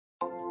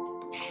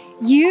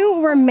You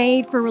were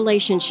made for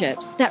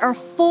relationships that are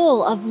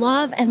full of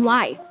love and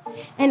life.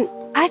 And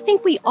I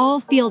think we all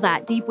feel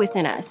that deep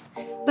within us.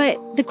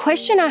 But the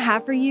question I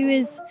have for you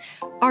is,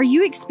 are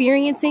you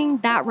experiencing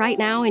that right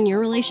now in your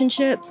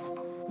relationships?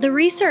 The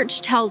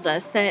research tells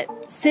us that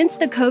since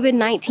the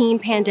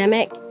COVID-19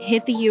 pandemic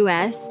hit the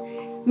US,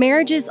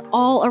 marriages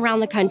all around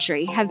the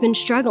country have been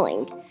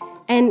struggling.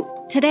 And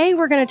today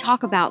we're going to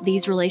talk about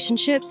these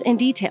relationships in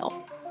detail.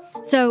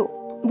 So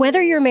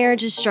whether your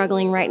marriage is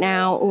struggling right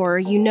now, or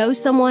you know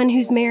someone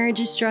whose marriage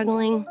is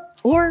struggling,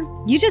 or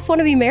you just want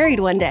to be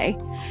married one day,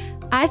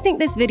 I think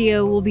this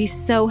video will be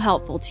so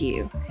helpful to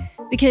you.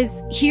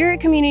 Because here at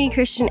Community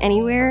Christian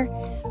Anywhere,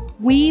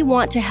 we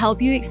want to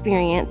help you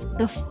experience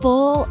the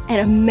full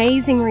and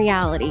amazing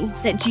reality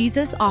that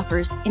Jesus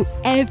offers in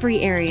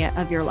every area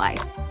of your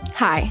life.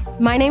 Hi,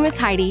 my name is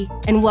Heidi,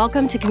 and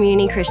welcome to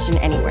Community Christian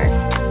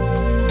Anywhere.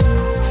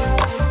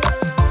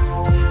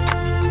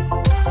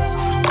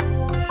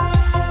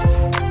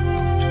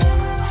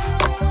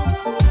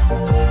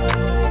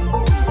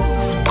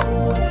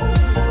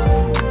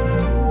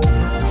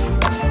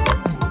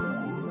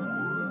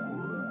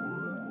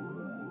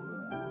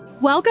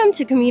 Welcome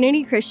to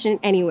Community Christian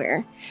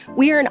Anywhere.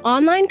 We are an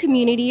online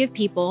community of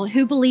people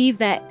who believe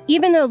that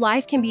even though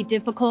life can be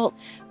difficult,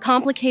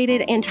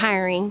 complicated, and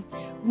tiring,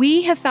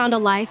 we have found a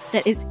life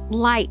that is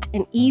light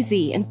and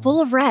easy and full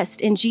of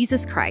rest in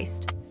Jesus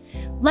Christ.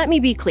 Let me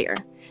be clear.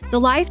 The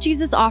life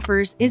Jesus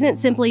offers isn't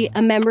simply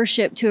a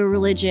membership to a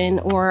religion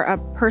or a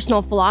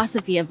personal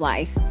philosophy of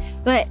life,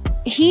 but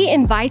He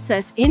invites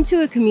us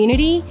into a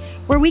community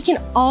where we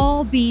can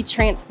all be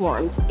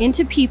transformed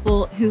into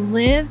people who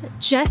live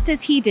just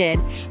as He did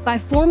by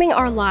forming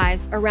our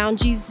lives around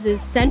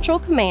Jesus' central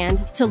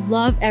command to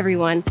love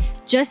everyone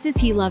just as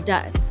He loved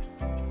us.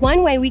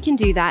 One way we can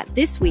do that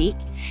this week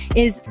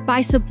is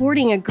by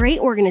supporting a great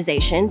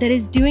organization that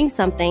is doing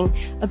something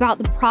about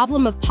the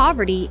problem of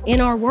poverty in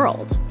our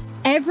world.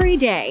 Every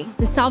day,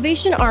 the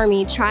Salvation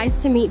Army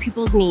tries to meet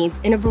people's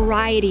needs in a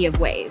variety of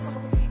ways.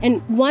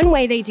 And one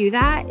way they do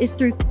that is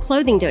through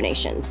clothing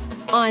donations.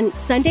 On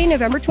Sunday,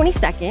 November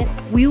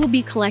 22nd, we will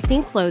be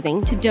collecting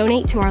clothing to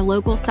donate to our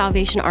local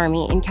Salvation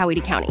Army in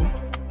Coweta County.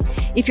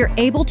 If you're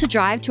able to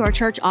drive to our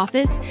church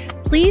office,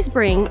 please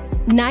bring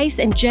nice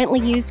and gently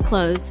used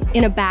clothes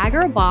in a bag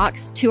or a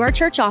box to our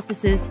church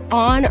offices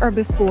on or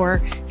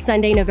before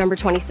Sunday, November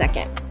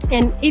 22nd.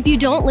 And if you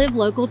don't live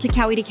local to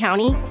Coweta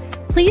County,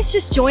 please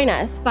just join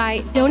us by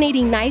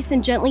donating nice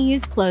and gently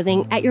used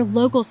clothing at your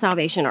local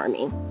Salvation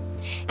Army.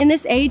 In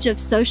this age of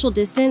social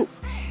distance,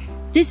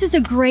 this is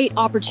a great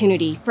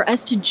opportunity for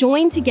us to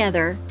join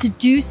together to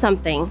do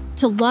something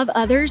to love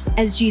others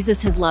as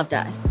Jesus has loved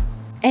us.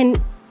 And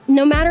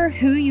no matter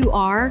who you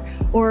are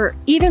or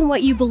even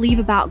what you believe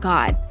about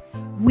God,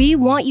 we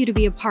want you to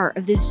be a part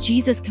of this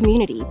Jesus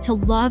community to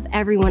love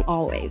everyone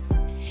always.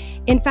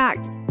 In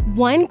fact,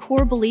 one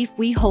core belief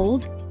we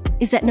hold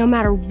is that no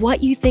matter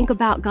what you think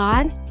about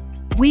God,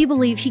 we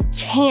believe He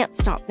can't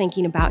stop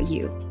thinking about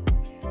you.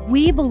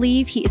 We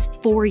believe He is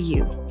for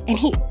you, and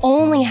He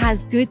only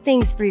has good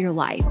things for your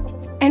life.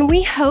 And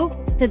we hope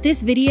that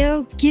this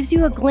video gives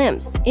you a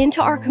glimpse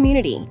into our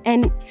community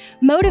and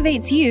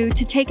motivates you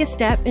to take a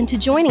step into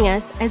joining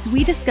us as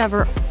we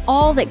discover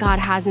all that God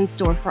has in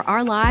store for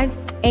our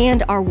lives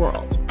and our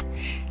world.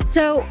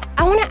 So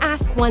I want to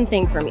ask one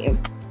thing from you.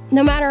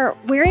 No matter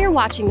where you're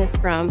watching this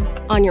from,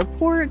 on your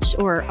porch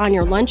or on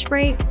your lunch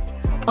break,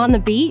 on the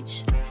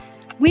beach,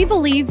 we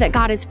believe that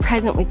God is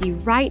present with you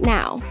right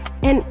now.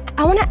 And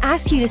I want to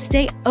ask you to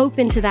stay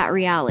open to that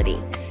reality,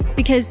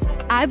 because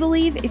I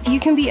believe if you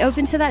can be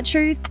open to that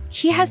truth,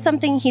 He has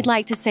something He'd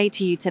like to say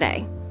to you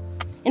today.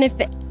 And if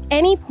at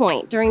any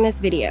point during this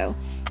video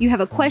you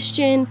have a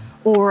question,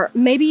 or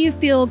maybe you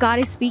feel God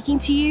is speaking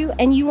to you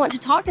and you want to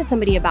talk to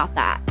somebody about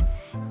that,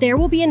 there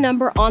will be a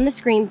number on the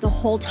screen the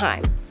whole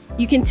time.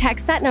 You can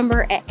text that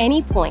number at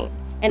any point,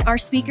 and our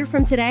speaker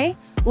from today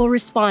will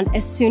respond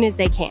as soon as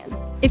they can.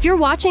 If you're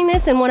watching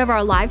this in one of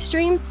our live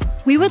streams,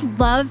 we would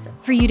love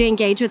for you to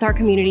engage with our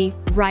community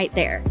right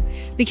there.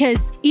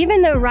 Because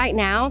even though right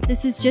now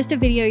this is just a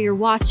video you're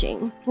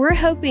watching, we're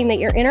hoping that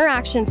your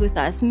interactions with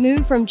us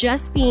move from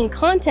just being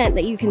content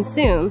that you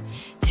consume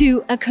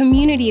to a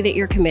community that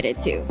you're committed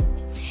to.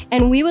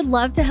 And we would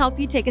love to help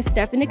you take a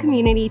step into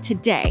community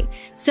today.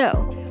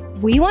 So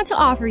we want to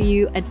offer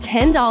you a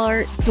 $10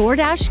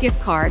 DoorDash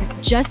gift card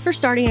just for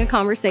starting a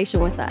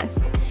conversation with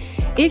us.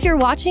 If you're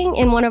watching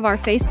in one of our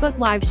Facebook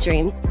live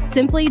streams,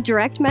 simply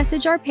direct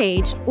message our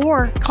page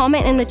or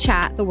comment in the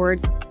chat the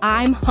words,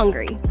 "I'm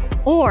hungry."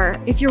 Or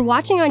if you're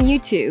watching on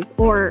YouTube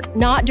or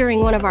not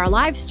during one of our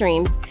live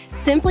streams,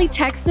 simply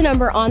text the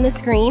number on the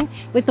screen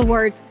with the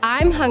words,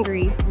 "I'm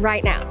hungry"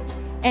 right now.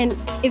 And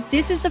if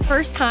this is the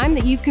first time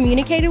that you've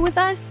communicated with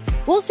us,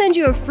 we'll send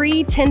you a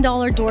free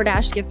 $10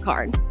 DoorDash gift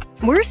card.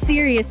 We're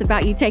serious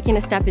about you taking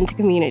a step into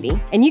community,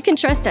 and you can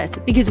trust us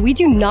because we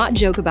do not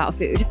joke about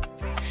food.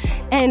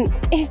 And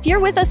if you're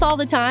with us all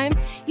the time,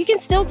 you can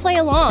still play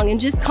along and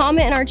just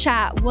comment in our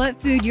chat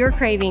what food you're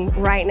craving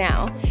right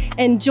now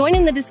and join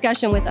in the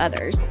discussion with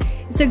others.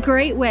 It's a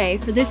great way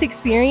for this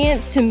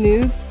experience to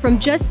move from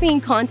just being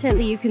content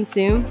that you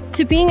consume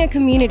to being a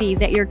community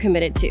that you're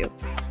committed to.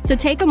 So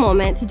take a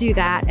moment to do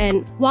that,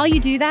 and while you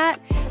do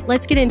that,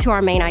 let's get into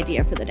our main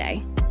idea for the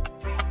day.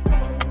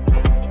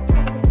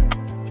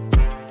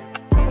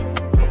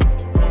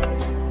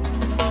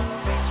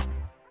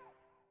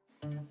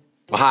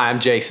 Well, hi, I'm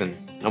Jason.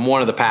 I'm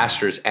one of the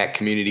pastors at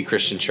Community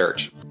Christian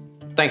Church.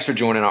 Thanks for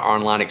joining our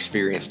online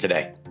experience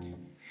today.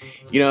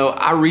 You know,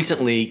 I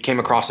recently came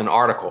across an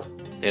article.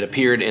 It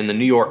appeared in the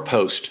New York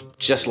Post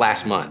just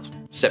last month,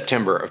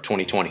 September of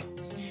 2020.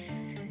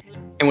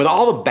 And with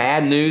all the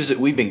bad news that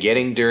we've been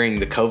getting during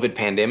the COVID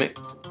pandemic,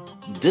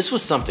 this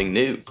was something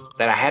new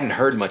that I hadn't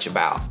heard much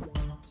about,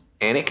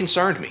 and it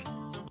concerned me.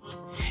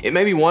 It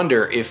made me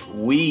wonder if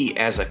we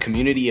as a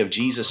community of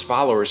Jesus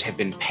followers have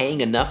been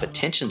paying enough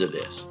attention to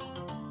this.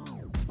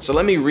 So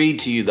let me read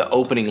to you the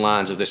opening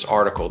lines of this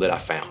article that I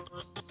found.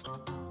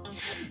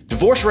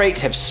 Divorce rates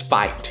have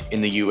spiked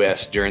in the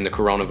U.S. during the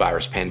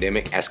coronavirus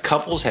pandemic as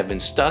couples have been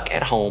stuck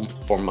at home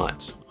for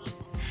months.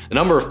 The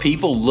number of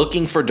people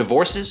looking for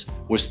divorces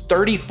was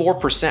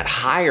 34%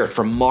 higher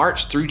from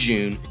March through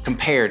June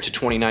compared to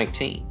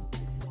 2019.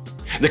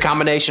 The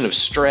combination of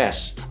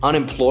stress,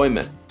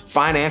 unemployment,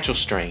 financial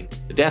strain,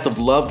 the death of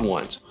loved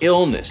ones,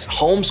 illness,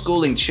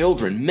 homeschooling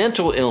children,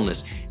 mental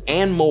illness,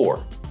 and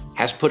more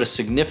has put a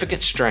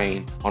significant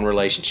strain on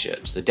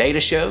relationships. The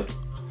data showed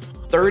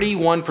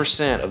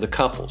 31% of the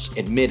couples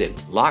admitted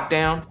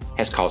lockdown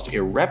has caused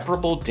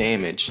irreparable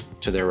damage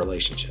to their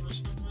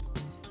relationships.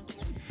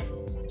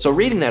 So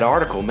reading that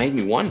article made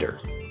me wonder,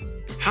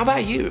 how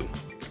about you?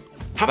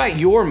 How about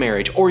your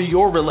marriage or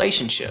your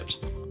relationships?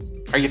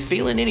 Are you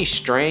feeling any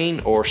strain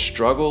or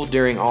struggle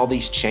during all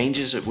these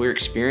changes that we're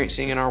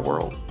experiencing in our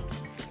world?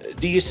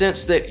 Do you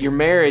sense that your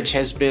marriage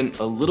has been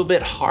a little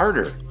bit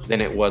harder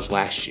than it was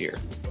last year?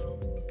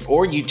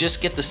 Or you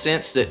just get the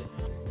sense that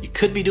you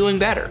could be doing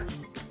better?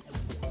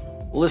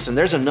 Listen,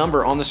 there's a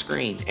number on the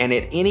screen, and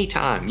at any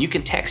time you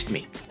can text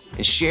me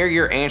and share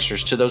your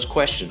answers to those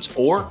questions.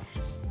 Or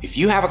if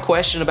you have a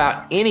question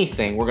about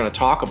anything we're going to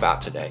talk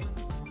about today,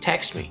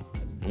 text me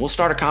and we'll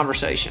start a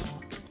conversation.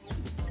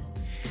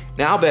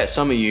 Now, I'll bet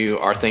some of you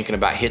are thinking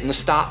about hitting the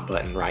stop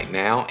button right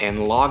now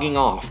and logging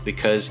off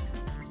because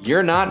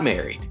you're not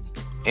married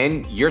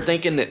and you're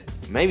thinking that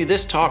maybe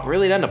this talk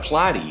really doesn't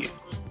apply to you.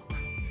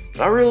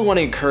 But I really want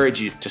to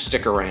encourage you to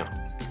stick around.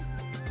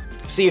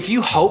 See, if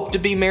you hope to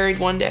be married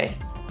one day,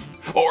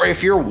 or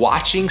if you're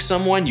watching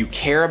someone you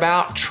care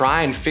about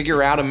try and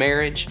figure out a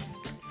marriage,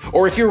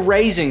 or if you're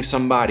raising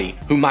somebody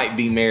who might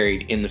be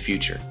married in the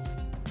future,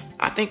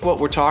 I think what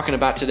we're talking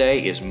about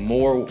today is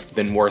more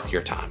than worth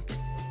your time.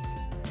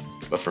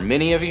 But for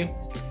many of you,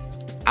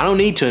 I don't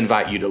need to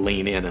invite you to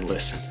lean in and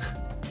listen,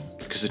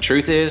 because the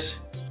truth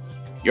is,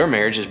 your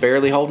marriage is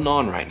barely holding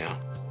on right now.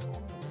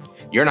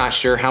 You're not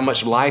sure how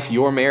much life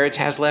your marriage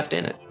has left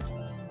in it.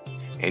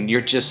 And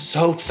you're just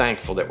so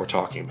thankful that we're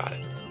talking about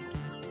it.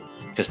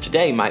 Because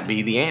today might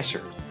be the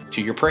answer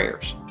to your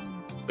prayers.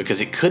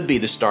 Because it could be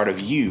the start of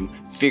you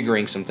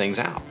figuring some things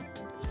out.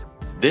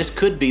 This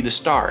could be the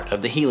start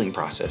of the healing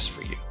process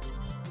for you.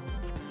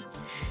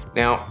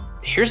 Now,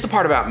 here's the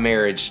part about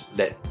marriage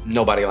that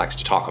nobody likes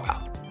to talk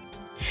about.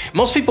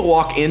 Most people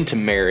walk into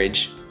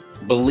marriage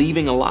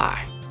believing a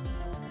lie.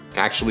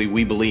 Actually,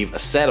 we believe a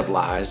set of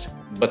lies,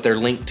 but they're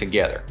linked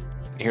together.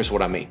 Here's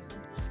what I mean.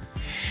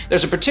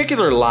 There's a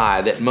particular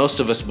lie that most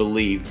of us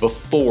believe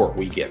before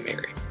we get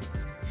married.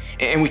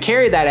 And we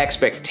carry that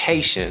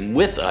expectation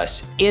with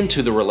us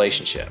into the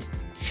relationship.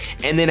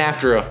 And then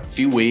after a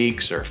few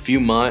weeks or a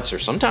few months or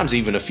sometimes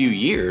even a few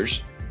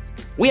years,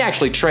 we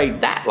actually trade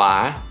that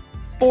lie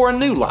for a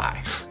new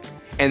lie.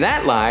 And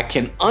that lie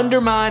can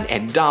undermine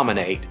and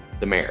dominate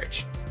the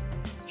marriage.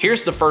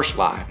 Here's the first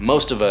lie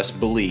most of us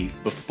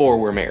believe before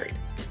we're married.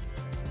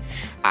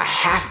 I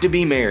have to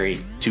be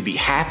married to be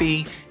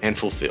happy and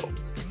fulfilled.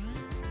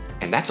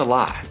 And that's a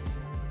lie.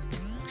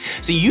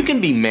 See, you can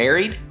be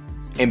married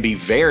and be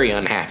very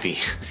unhappy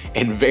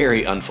and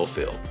very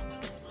unfulfilled.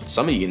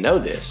 Some of you know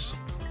this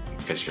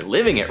because you're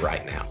living it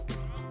right now.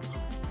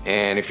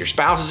 And if your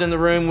spouse is in the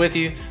room with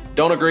you,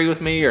 don't agree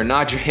with me or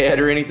nod your head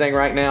or anything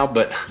right now.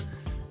 But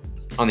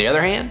on the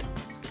other hand,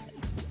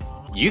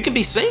 you can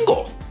be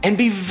single and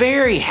be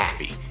very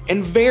happy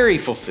and very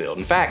fulfilled.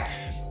 In fact,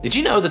 did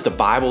you know that the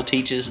Bible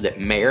teaches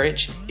that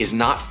marriage is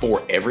not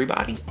for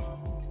everybody?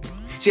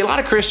 See, a lot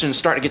of Christians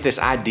start to get this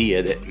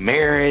idea that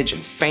marriage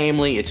and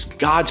family, it's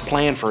God's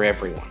plan for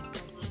everyone.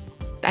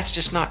 That's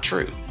just not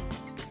true.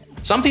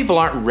 Some people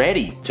aren't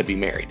ready to be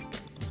married,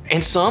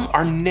 and some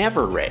are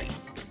never ready.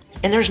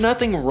 And there's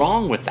nothing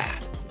wrong with that.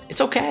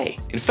 It's okay.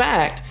 In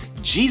fact,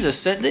 Jesus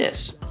said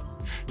this,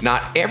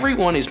 not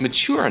everyone is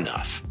mature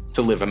enough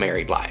to live a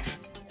married life.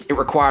 It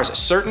requires a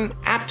certain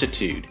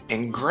aptitude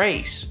and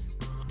grace.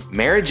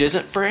 Marriage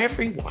isn't for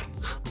everyone.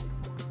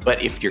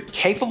 But if you're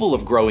capable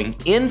of growing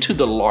into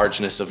the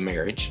largeness of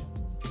marriage,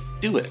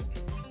 do it.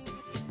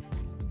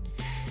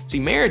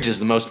 See, marriage is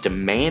the most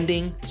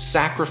demanding,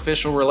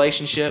 sacrificial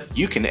relationship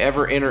you can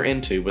ever enter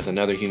into with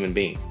another human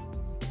being.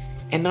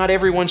 And not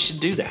everyone should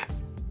do that.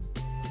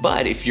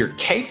 But if you're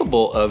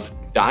capable of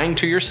dying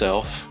to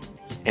yourself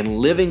and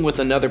living with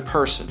another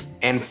person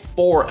and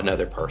for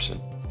another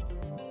person,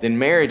 then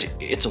marriage,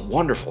 it's a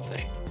wonderful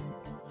thing.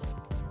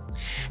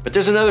 But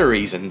there's another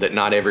reason that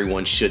not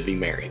everyone should be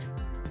married.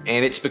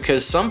 And it's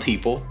because some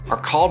people are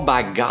called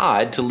by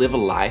God to live a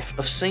life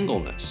of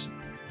singleness.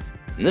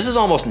 And this is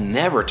almost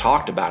never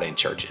talked about in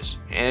churches.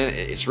 And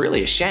it's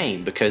really a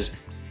shame because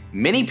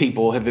many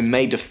people have been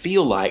made to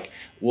feel like,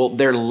 well,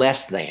 they're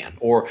less than,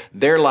 or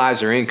their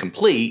lives are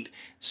incomplete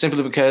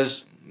simply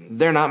because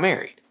they're not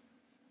married.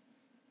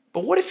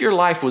 But what if your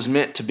life was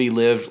meant to be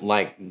lived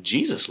like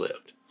Jesus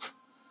lived?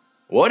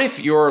 What if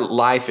your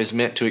life is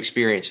meant to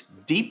experience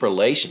deep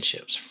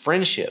relationships,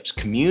 friendships,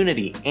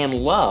 community, and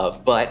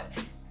love, but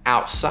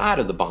outside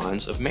of the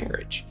bonds of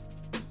marriage?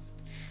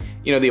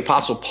 You know, the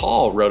Apostle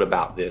Paul wrote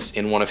about this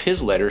in one of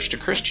his letters to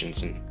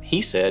Christians, and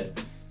he said,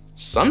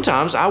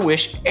 "Sometimes I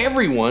wish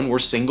everyone were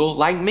single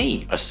like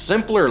me, a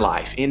simpler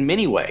life in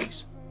many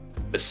ways.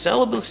 But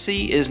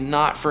celibacy is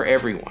not for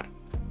everyone,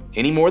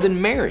 any more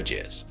than marriage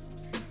is.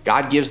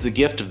 God gives the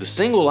gift of the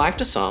single life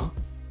to some,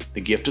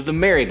 the gift of the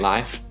married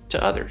life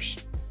to others."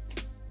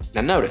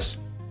 Now notice,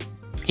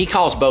 he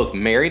calls both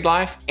married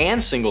life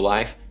and single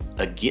life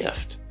a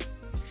gift.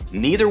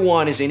 Neither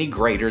one is any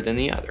greater than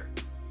the other.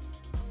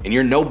 And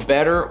you're no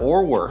better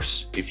or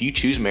worse if you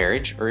choose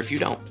marriage or if you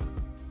don't.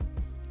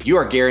 You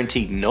are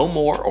guaranteed no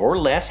more or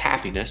less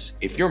happiness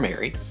if you're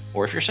married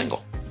or if you're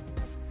single.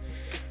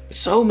 But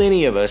so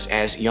many of us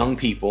as young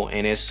people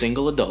and as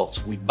single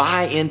adults, we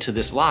buy into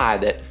this lie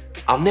that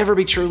I'll never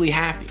be truly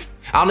happy.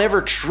 I'll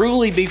never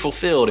truly be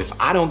fulfilled if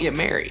I don't get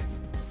married.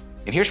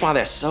 And here's why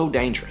that's so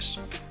dangerous.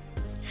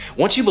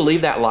 Once you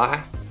believe that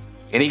lie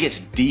and it gets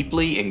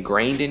deeply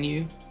ingrained in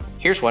you,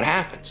 here's what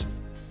happens.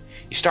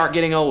 You start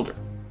getting older.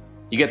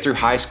 You get through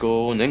high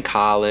school and then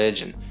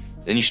college, and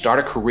then you start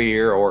a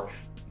career or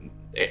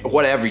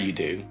whatever you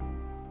do,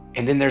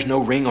 and then there's no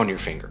ring on your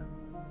finger.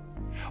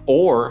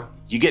 Or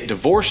you get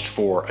divorced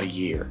for a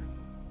year,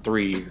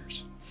 3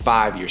 years,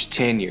 5 years,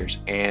 10 years,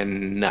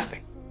 and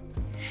nothing.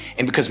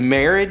 And because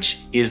marriage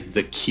is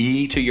the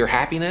key to your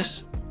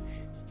happiness,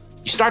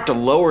 you start to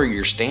lower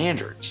your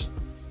standards.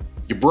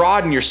 You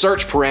broaden your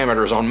search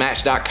parameters on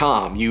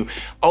Match.com. You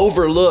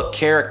overlook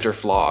character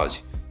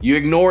flaws. You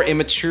ignore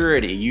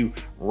immaturity. You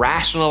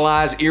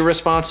rationalize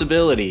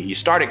irresponsibility. You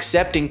start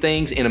accepting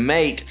things in a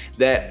mate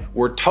that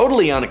were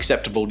totally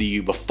unacceptable to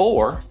you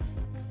before,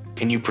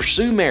 and you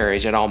pursue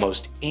marriage at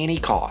almost any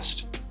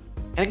cost.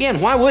 And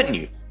again, why wouldn't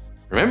you?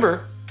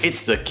 Remember,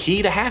 it's the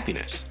key to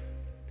happiness.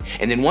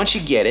 And then once you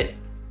get it,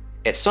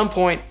 at some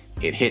point,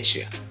 it hits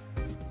you.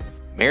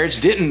 Marriage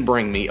didn't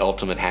bring me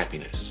ultimate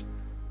happiness.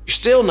 You're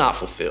still not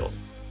fulfilled.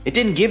 It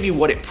didn't give you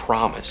what it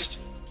promised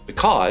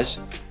because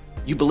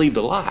you believed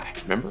a lie,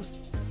 remember?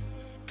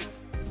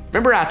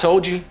 Remember I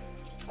told you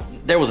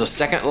there was a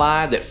second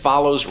lie that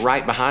follows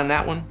right behind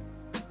that one?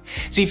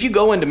 See, if you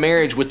go into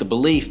marriage with the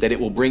belief that it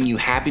will bring you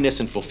happiness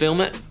and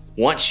fulfillment,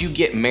 once you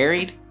get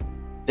married,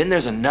 then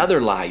there's another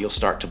lie you'll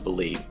start to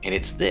believe, and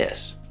it's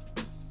this.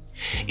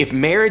 If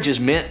marriage is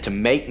meant to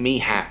make me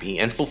happy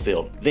and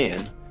fulfilled,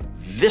 then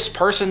this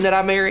person that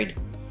I married,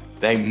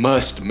 they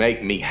must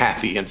make me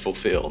happy and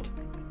fulfilled.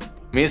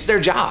 I mean, it's their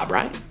job,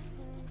 right?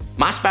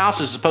 My spouse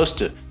is supposed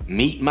to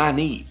meet my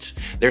needs.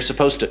 They're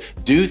supposed to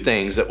do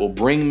things that will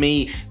bring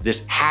me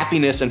this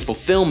happiness and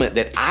fulfillment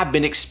that I've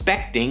been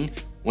expecting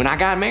when I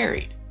got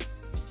married.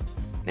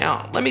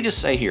 Now, let me just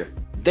say here,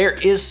 there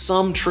is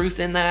some truth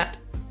in that.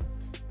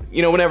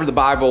 You know, whenever the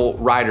Bible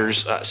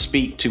writers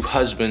speak to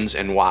husbands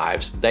and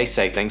wives, they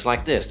say things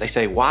like this. They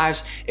say,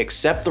 wives,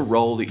 accept the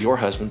role that your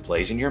husband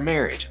plays in your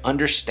marriage.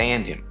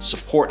 Understand him,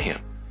 support him.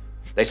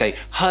 They say,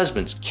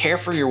 husbands, care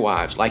for your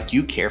wives like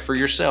you care for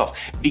yourself.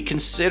 Be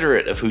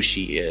considerate of who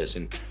she is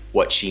and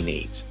what she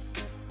needs.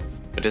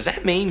 But does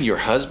that mean your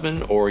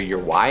husband or your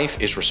wife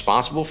is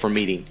responsible for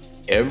meeting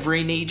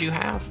every need you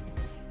have?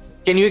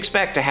 Can you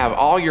expect to have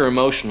all your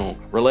emotional,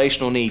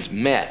 relational needs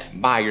met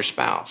by your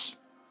spouse?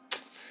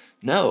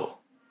 No.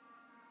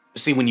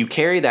 See, when you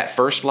carry that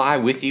first lie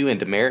with you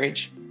into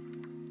marriage,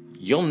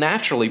 you'll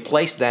naturally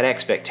place that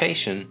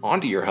expectation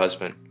onto your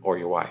husband or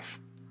your wife.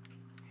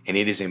 And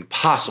it is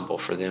impossible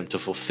for them to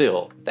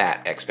fulfill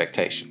that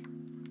expectation.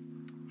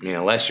 I mean,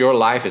 unless your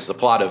life is the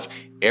plot of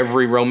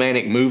every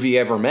romantic movie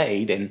ever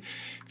made, and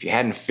if you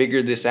hadn't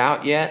figured this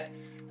out yet,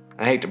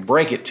 I hate to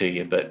break it to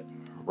you, but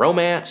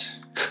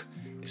romance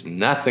is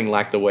nothing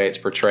like the way it's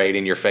portrayed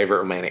in your favorite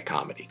romantic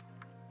comedy.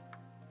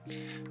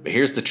 But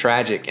here's the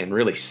tragic and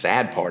really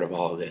sad part of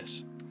all of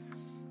this.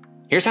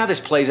 Here's how this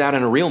plays out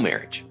in a real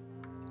marriage.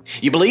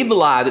 You believe the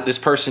lie that this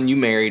person you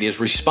married is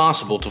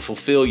responsible to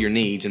fulfill your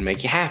needs and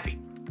make you happy.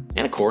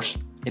 And of course,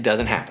 it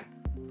doesn't happen.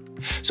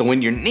 So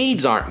when your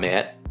needs aren't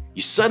met,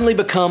 you suddenly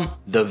become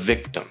the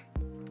victim.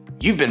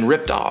 You've been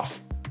ripped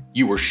off.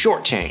 You were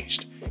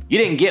shortchanged. You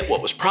didn't get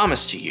what was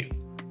promised to you.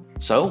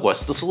 So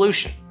what's the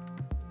solution?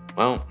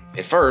 Well,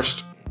 at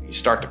first, you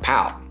start to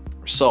pout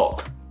or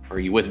sulk or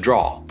you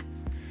withdraw.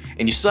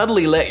 And you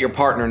subtly let your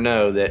partner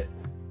know that,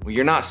 well,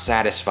 you're not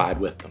satisfied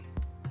with them.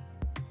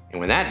 And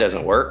when that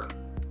doesn't work,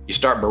 you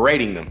start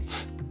berating them,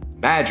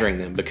 badgering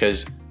them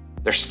because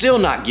they're still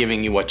not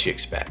giving you what you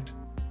expect.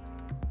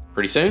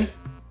 Pretty soon, you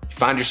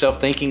find yourself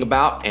thinking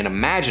about and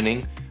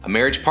imagining a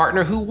marriage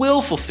partner who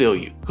will fulfill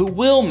you, who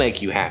will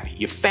make you happy.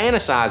 You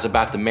fantasize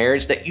about the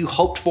marriage that you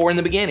hoped for in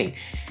the beginning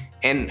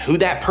and who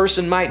that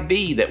person might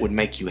be that would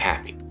make you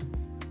happy.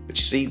 But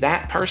you see,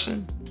 that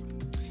person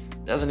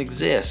doesn't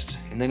exist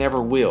and they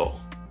never will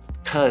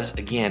because,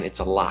 again, it's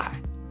a lie.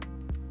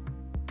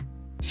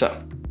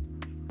 So,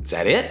 is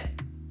that it?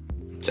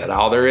 Is that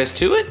all there is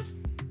to it?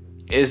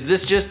 Is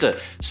this just a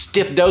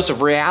stiff dose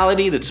of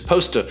reality that's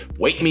supposed to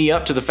wake me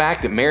up to the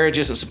fact that marriage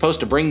isn't supposed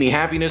to bring me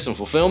happiness and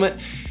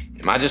fulfillment?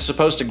 Am I just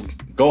supposed to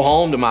go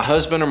home to my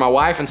husband or my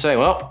wife and say,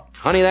 well,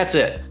 honey, that's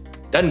it.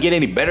 Doesn't get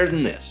any better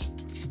than this.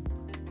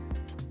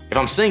 If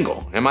I'm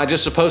single, am I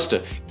just supposed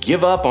to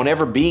give up on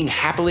ever being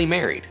happily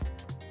married?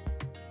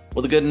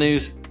 Well, the good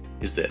news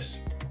is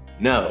this.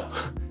 No,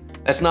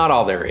 that's not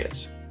all there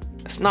is.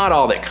 That's not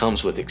all that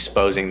comes with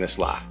exposing this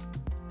lie.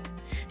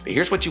 But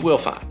here's what you will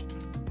find.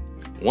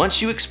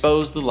 Once you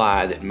expose the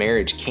lie that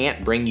marriage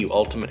can't bring you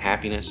ultimate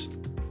happiness,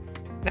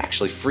 it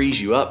actually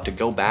frees you up to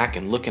go back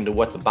and look into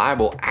what the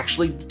Bible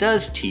actually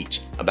does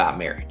teach about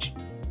marriage.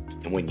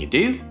 And when you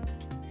do,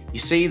 you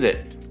see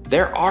that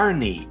there are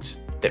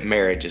needs that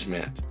marriage is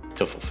meant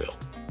to fulfill.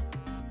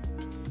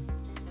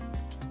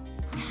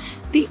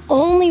 The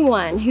only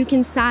one who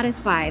can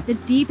satisfy the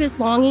deepest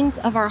longings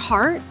of our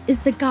heart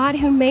is the God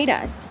who made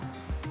us.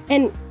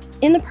 And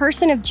in the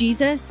person of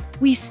Jesus,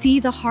 we see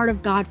the heart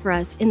of God for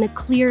us in the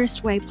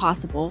clearest way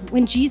possible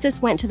when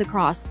Jesus went to the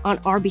cross on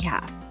our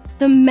behalf.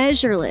 The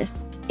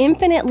measureless,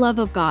 infinite love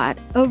of God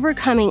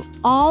overcoming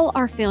all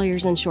our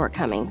failures and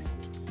shortcomings.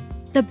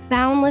 The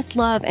boundless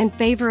love and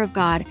favor of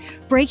God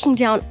breaking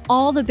down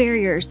all the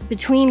barriers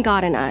between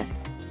God and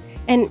us.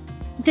 And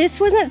this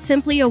wasn't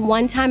simply a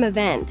one-time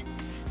event.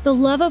 The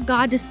love of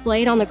God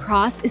displayed on the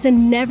cross is a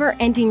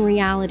never-ending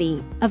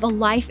reality of a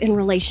life in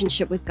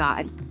relationship with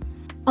God.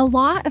 A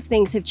lot of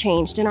things have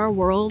changed in our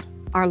world,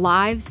 our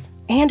lives,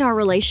 and our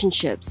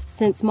relationships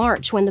since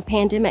March when the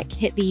pandemic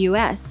hit the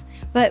US.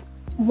 But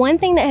one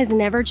thing that has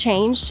never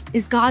changed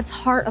is God's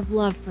heart of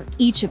love for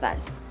each of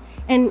us.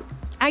 And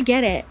I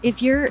get it.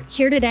 If you're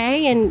here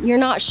today and you're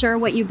not sure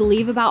what you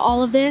believe about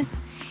all of this,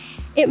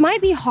 it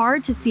might be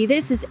hard to see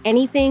this as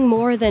anything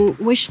more than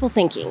wishful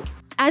thinking.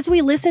 As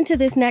we listen to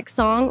this next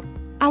song,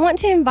 I want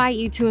to invite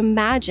you to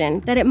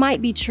imagine that it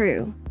might be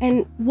true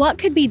and what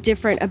could be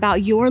different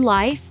about your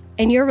life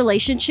and your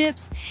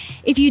relationships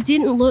if you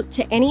didn't look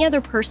to any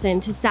other person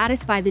to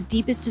satisfy the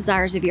deepest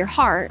desires of your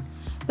heart,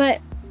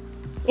 but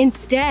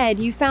instead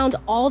you found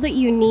all that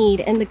you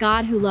need in the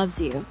God who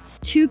loves you.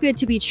 Too good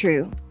to be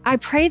true. I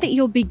pray that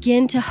you'll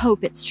begin to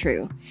hope it's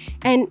true.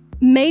 And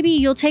maybe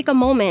you'll take a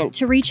moment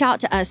to reach out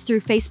to us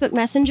through Facebook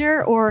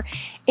Messenger or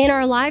in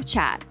our live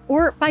chat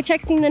or by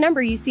texting the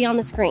number you see on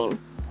the screen.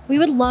 We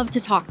would love to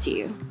talk to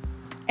you.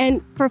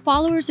 And for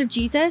followers of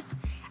Jesus,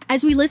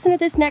 as we listen to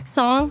this next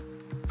song,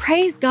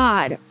 praise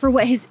God for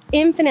what His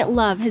infinite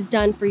love has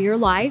done for your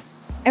life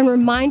and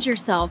remind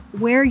yourself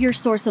where your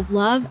source of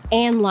love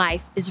and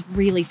life is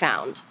really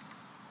found.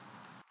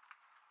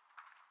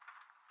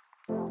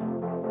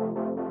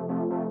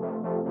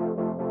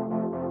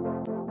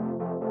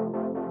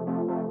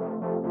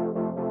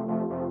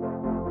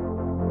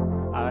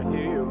 I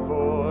hear your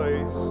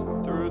voice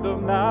through the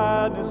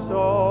madness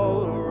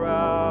all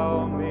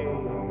around me.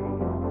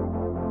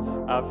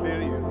 I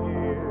feel you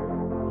here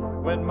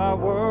when my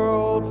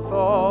world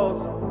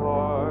falls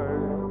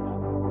apart.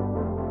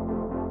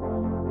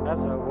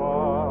 As I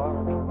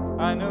walk,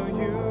 I know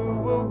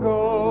you will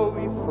go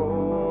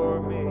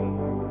before me.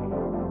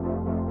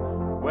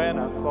 When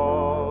I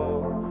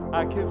fall,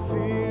 I can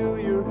feel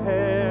your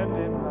hand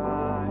in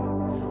mine.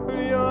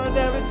 You're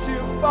never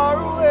too far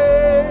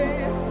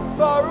away,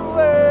 far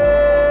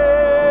away.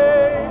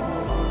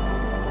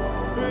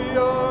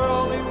 You're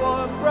only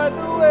one breath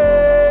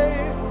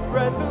away,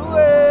 breath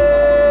away.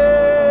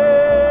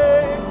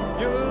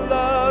 Your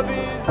love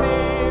is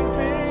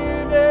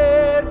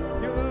infinite,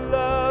 your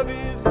love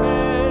is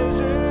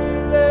measureless.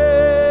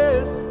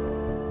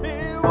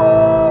 It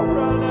won't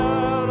run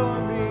out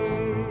on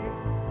me,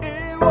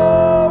 it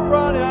won't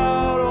run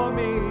out on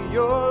me.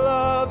 Your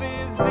love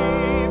is deep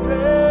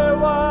and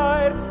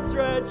wide,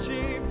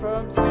 stretching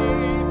from sea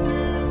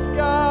to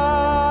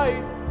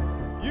sky.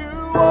 You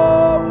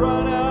won't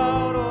run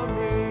out on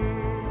me,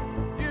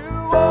 you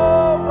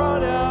won't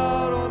run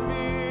out on me.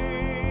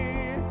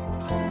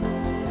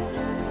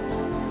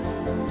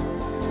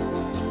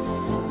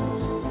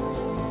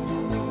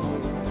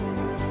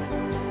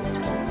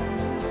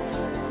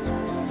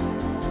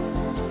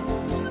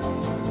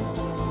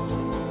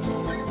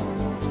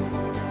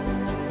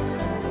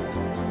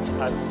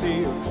 I see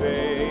your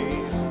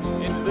face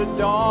in the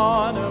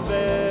dawn of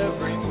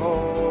every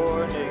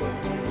morning.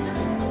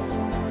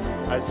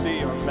 I see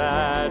your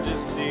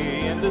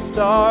majesty and the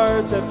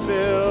stars that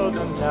fill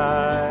the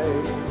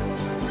night.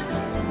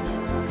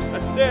 I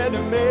stand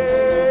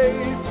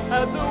amazed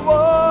at the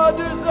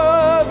wonders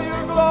of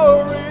your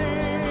glory.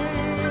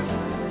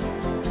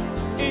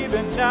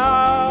 And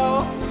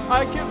now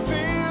I can feel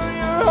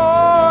your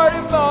heart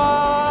in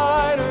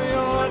mine.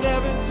 You're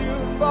never too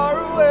far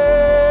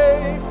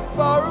away,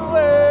 far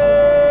away.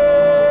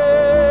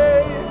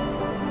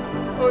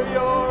 Oh,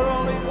 you're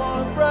only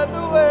one breath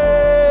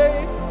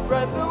away,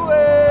 breath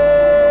away.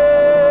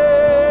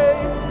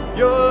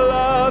 Your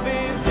love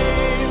is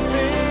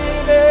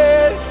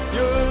infinite,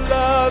 your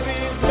love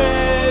is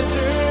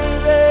measureless.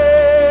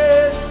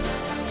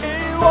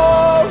 It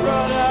won't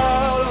run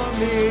out on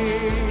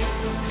me,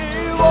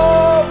 it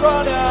won't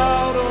run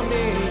out on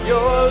me. Your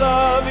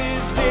love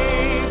is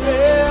deep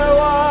and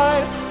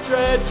wide,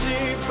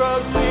 stretching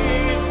from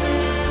sea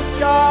to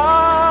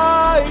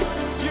sky.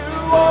 You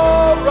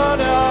won't run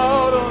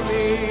out on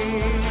me,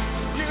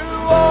 you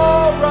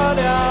won't run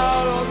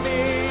out on me.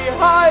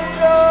 I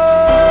know,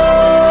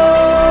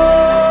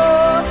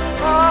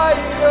 I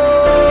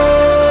know.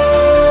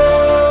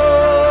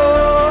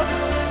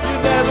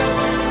 You're never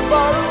too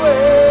far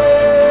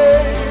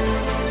away,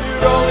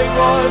 you're only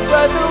one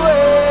breath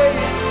away.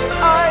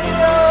 I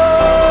know,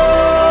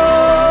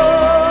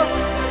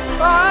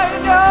 I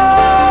know.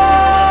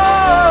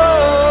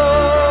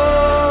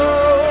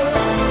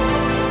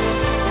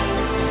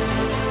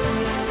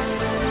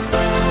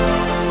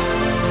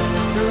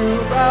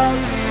 Throughout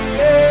the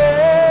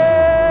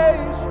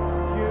age,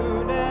 you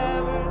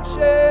never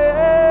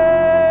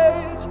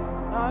change.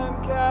 I'm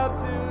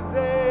captivated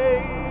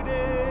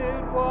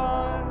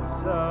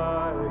once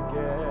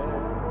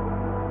again.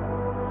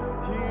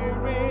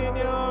 Here in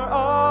your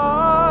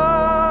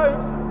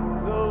arms,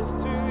 close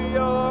to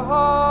your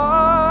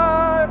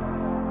heart,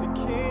 the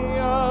King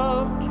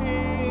of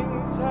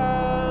Kings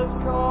has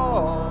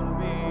called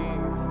me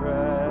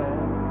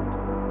friend.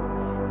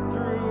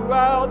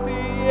 Throughout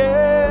the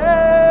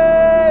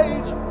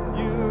age,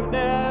 you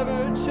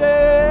never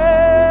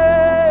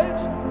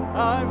change.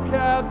 I'm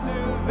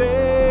captivated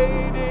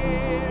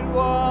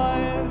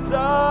once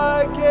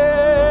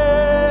again.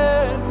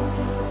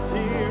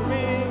 Here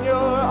in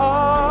your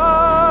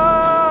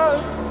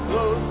arms,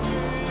 close to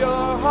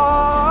your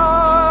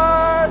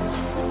heart,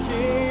 the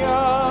King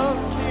of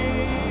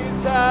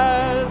Kings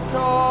has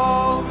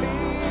called me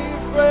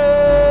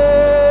friend.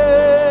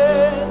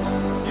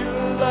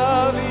 Your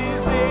love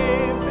is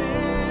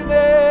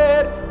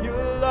infinite,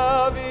 your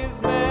love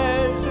is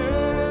measureless.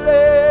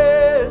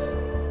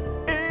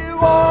 It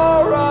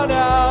won't run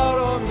out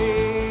on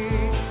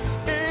me,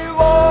 it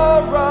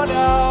won't run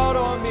out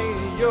on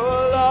me. Your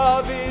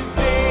love is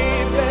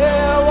deep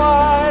and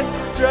wide,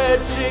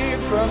 stretching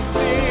from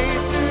sea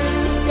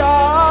to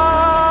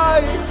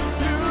sky.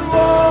 You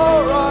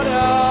won't run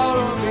out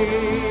on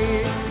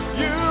me,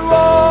 you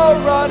won't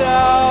run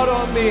out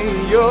on me.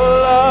 Your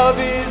love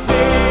is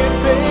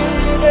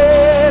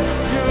infinite,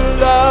 your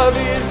love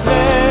is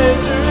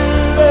measureless.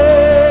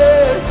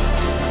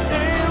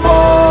 It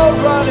won't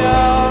run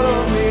out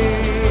on me,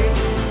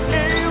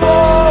 it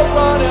won't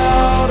run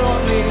out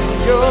on me.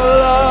 Your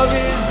love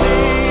is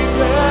deep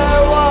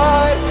and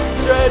wide,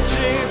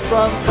 stretching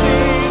from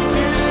sea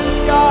to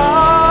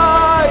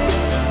sky.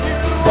 You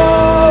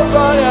won't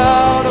run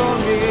out on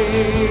me,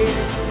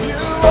 you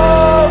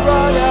won't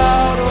run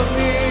out on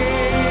me.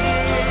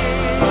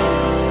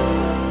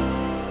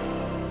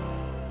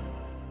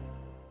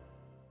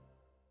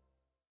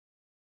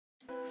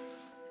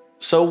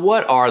 So,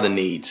 what are the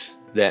needs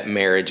that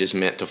marriage is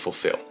meant to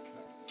fulfill?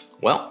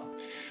 Well,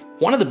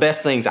 one of the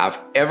best things I've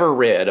ever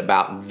read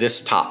about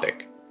this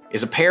topic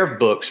is a pair of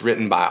books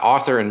written by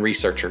author and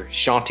researcher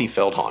Shaunti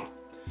Feldhahn.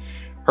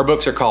 Her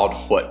books are called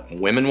What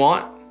Women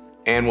Want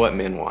and What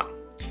Men Want.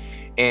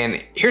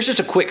 And here's just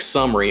a quick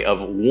summary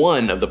of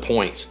one of the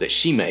points that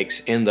she makes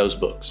in those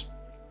books.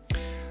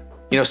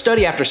 You know,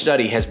 study after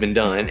study has been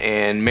done,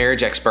 and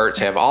marriage experts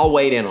have all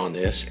weighed in on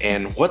this,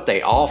 and what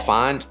they all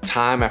find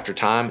time after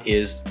time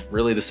is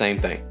really the same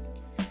thing.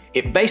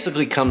 It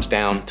basically comes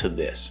down to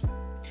this: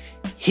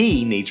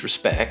 he needs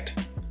respect,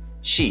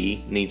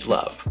 she needs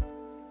love.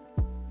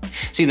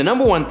 See, the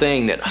number one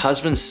thing that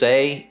husbands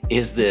say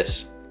is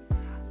this: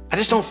 I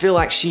just don't feel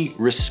like she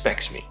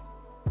respects me.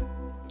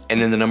 And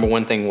then the number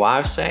one thing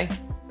wives say: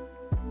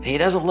 he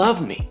doesn't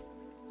love me.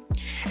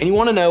 And you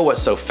want to know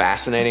what's so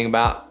fascinating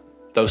about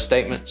those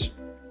statements?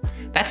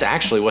 That's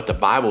actually what the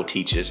Bible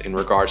teaches in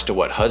regards to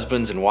what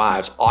husbands and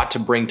wives ought to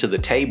bring to the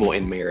table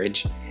in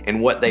marriage and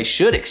what they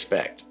should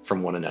expect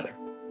from one another.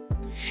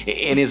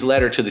 In his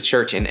letter to the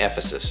church in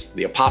Ephesus,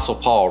 the Apostle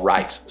Paul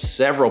writes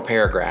several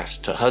paragraphs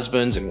to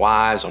husbands and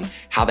wives on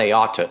how they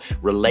ought to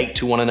relate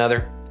to one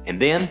another.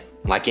 And then,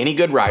 like any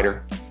good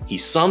writer, he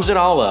sums it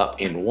all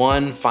up in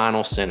one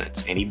final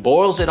sentence, and he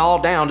boils it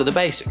all down to the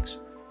basics.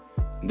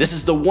 This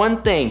is the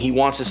one thing he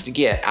wants us to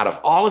get out of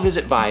all of his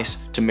advice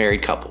to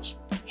married couples.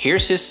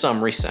 Here's his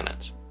summary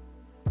sentence.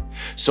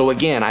 So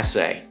again, I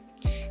say,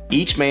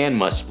 each man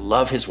must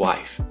love his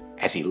wife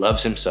as he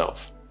loves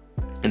himself,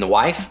 and the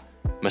wife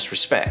must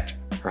respect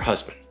her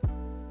husband.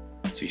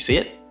 So you see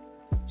it?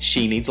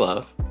 She needs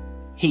love,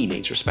 he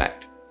needs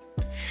respect.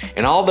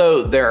 And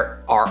although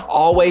there are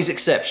always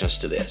exceptions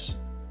to this,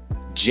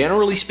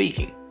 generally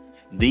speaking,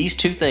 These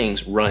two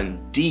things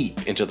run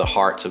deep into the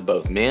hearts of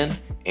both men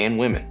and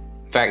women.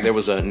 In fact, there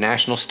was a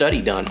national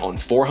study done on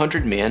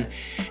 400 men,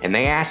 and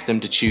they asked them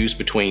to choose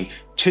between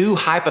two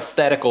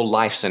hypothetical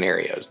life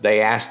scenarios.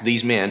 They asked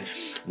these men,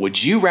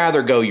 would you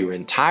rather go your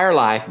entire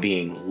life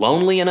being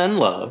lonely and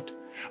unloved,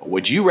 or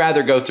would you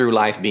rather go through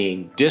life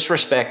being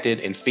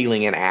disrespected and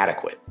feeling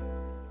inadequate?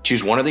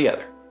 Choose one or the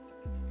other.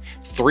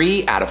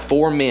 3 out of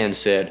 4 men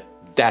said,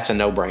 that's a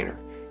no-brainer.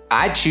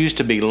 I'd choose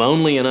to be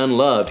lonely and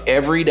unloved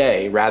every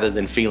day rather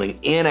than feeling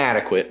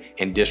inadequate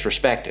and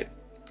disrespected.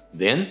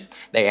 Then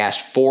they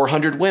asked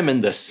 400 women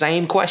the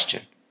same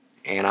question,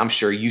 and I'm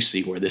sure you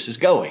see where this is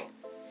going.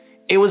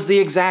 It was the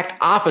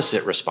exact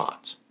opposite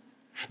response.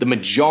 The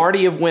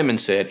majority of women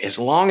said, as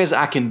long as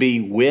I can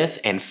be with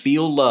and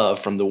feel love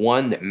from the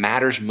one that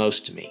matters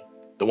most to me,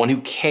 the one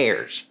who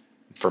cares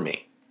for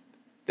me,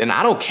 then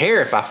I don't care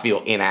if I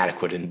feel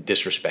inadequate and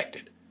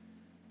disrespected.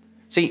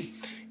 See,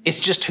 it's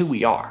just who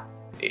we are.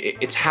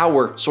 It's how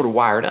we're sort of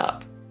wired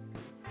up.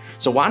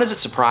 So why does it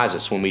surprise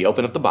us when we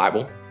open up the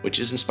Bible, which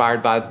is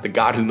inspired by the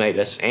God who made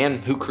us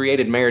and who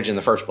created marriage in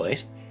the first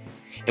place,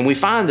 and we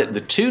find that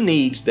the two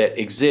needs that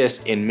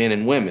exist in men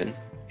and women,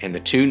 and the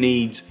two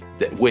needs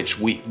that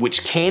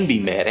which can be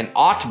met and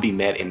ought to be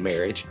met in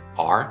marriage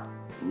are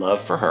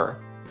love for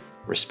her,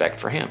 respect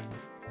for him.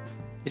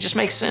 It just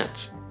makes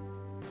sense.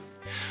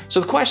 So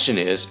the question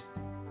is,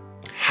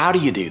 how do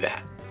you do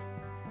that?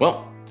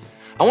 Well,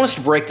 I want us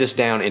to break this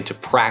down into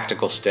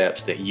practical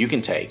steps that you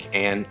can take,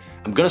 and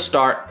I'm going to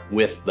start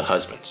with the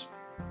husbands.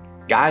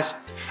 Guys,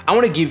 I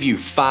want to give you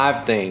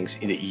 5 things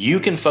that you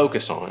can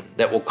focus on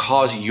that will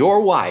cause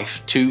your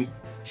wife to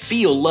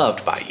feel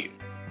loved by you.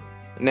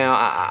 Now,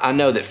 I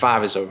know that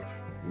 5 is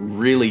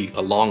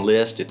a long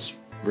list. It's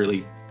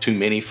really too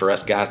many for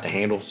us guys to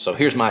handle. So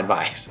here's my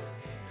advice.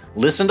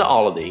 Listen to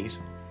all of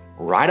these,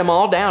 write them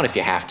all down if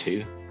you have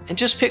to, and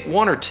just pick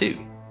 1 or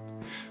 2.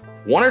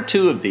 1 or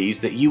 2 of these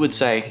that you would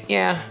say,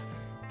 yeah,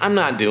 I'm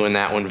not doing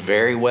that one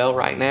very well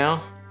right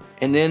now.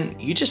 And then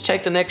you just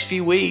take the next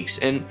few weeks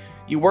and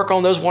you work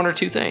on those 1 or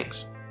 2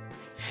 things.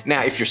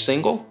 Now, if you're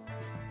single,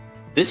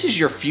 this is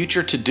your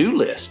future to-do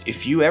list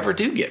if you ever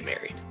do get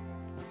married.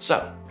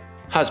 So,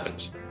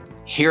 husbands,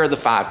 here are the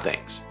 5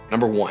 things.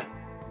 Number 1,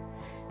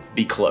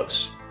 be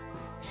close.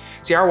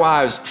 See, our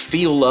wives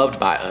feel loved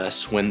by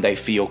us when they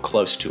feel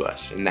close to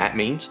us, and that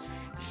means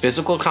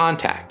physical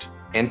contact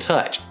and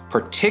touch,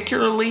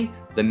 particularly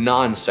the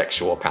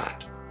non-sexual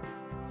kind.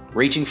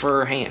 Reaching for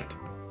her hand,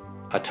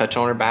 a touch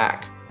on her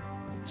back,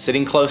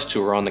 sitting close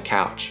to her on the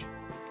couch,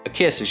 a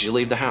kiss as you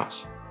leave the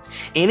house.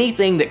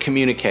 Anything that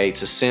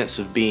communicates a sense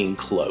of being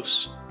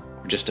close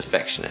or just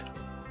affectionate.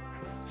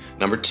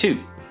 Number 2,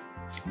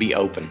 be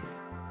open.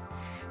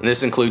 And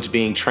this includes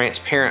being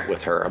transparent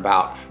with her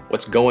about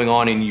what's going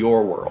on in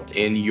your world,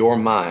 in your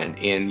mind,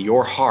 in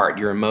your heart,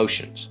 your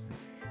emotions,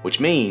 which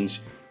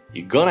means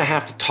you're gonna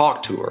have to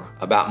talk to her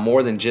about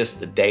more than just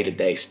the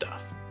day-to-day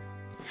stuff.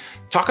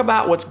 Talk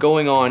about what's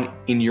going on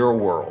in your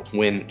world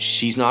when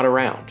she's not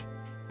around,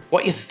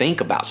 what you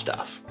think about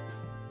stuff,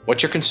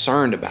 what you're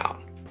concerned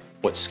about,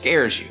 what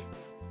scares you,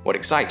 what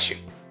excites you.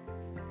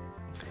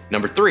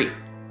 Number 3,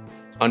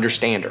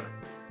 understand her,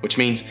 which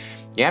means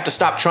you have to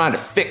stop trying to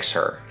fix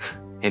her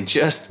and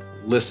just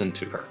listen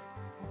to her.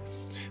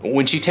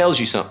 When she tells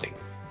you something,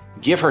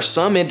 give her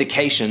some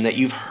indication that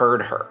you've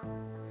heard her.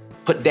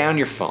 Put down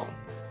your phone.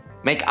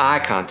 Make eye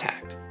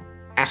contact.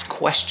 Ask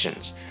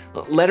questions.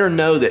 Let her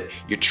know that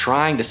you're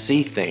trying to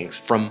see things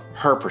from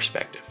her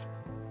perspective.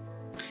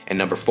 And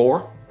number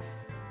 4,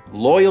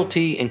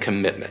 loyalty and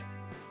commitment.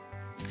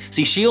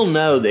 See, she'll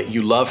know that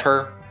you love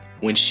her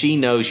when she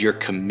knows you're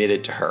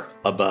committed to her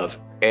above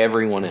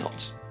everyone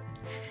else.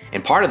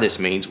 And part of this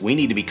means we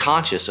need to be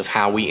conscious of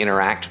how we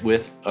interact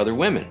with other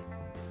women.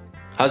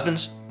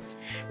 Husbands,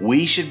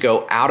 we should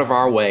go out of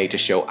our way to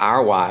show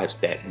our wives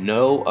that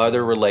no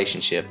other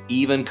relationship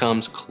even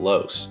comes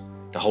close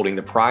to holding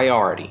the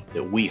priority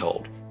that we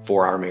hold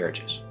for our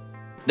marriages.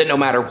 That no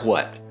matter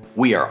what,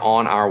 we are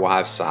on our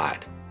wives'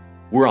 side.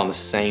 We're on the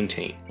same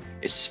team,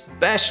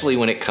 especially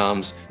when it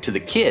comes to the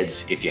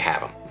kids if you have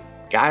them.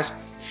 Guys,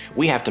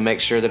 we have to make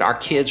sure that our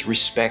kids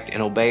respect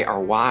and obey our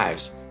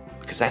wives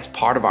because that's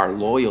part of our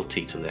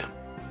loyalty to them.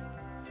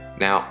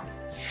 Now,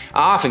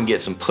 I often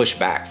get some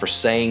pushback for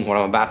saying what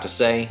I'm about to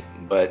say,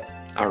 but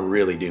I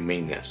really do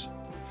mean this.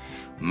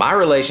 My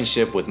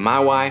relationship with my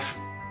wife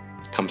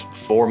comes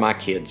before my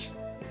kids.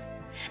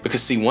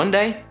 Because see, one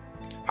day,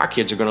 our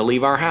kids are gonna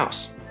leave our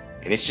house,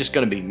 and it's just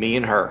gonna be me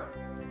and her.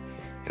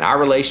 And our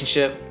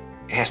relationship,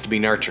 it has to be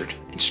nurtured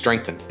and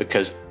strengthened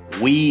because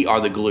we are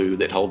the glue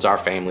that holds our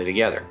family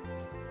together.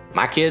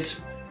 My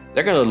kids,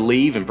 they're gonna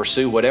leave and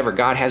pursue whatever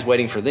God has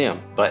waiting for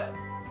them, but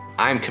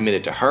I'm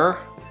committed to her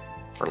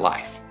for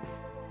life.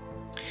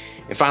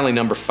 And finally,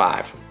 number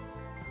 5,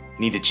 you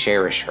need to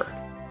cherish her.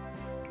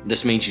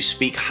 This means you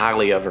speak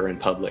highly of her in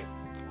public.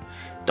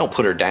 Don't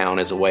put her down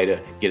as a way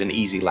to get an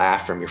easy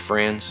laugh from your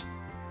friends.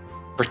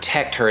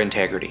 Protect her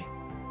integrity.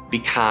 Be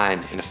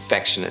kind and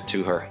affectionate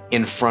to her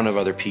in front of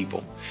other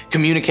people.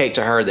 Communicate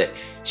to her that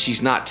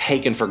she's not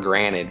taken for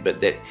granted, but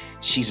that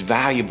she's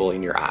valuable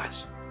in your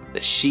eyes,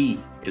 that she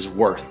is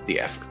worth the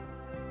effort.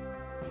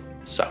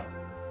 So,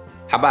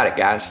 how about it,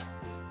 guys?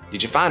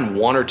 Did you find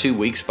 1 or 2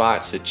 weak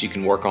spots that you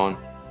can work on?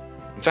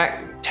 In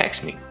fact,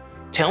 text me.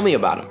 Tell me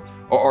about them.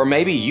 Or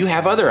maybe you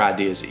have other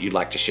ideas that you'd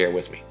like to share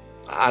with me.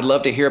 I'd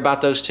love to hear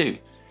about those too.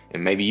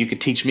 And maybe you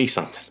could teach me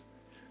something.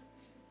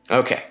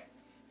 Okay,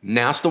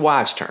 now it's the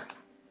wives' turn.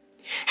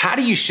 How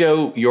do you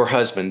show your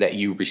husband that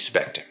you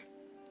respect him?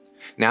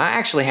 Now, I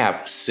actually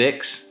have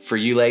 6 for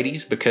you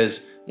ladies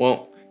because,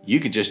 well, you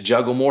could just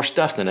juggle more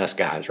stuff than us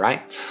guys,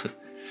 right?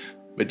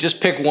 But just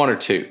pick 1 or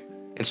 2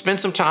 and spend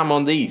some time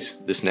on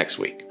these this next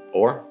week.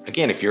 Or,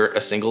 again, if you're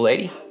a single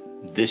lady,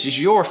 this is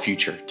your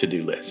future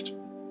to-do list.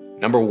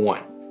 Number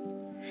 1,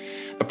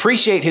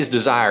 appreciate his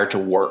desire to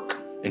work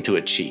and to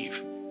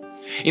achieve.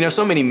 You know,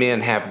 so many men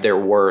have their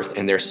worth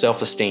and their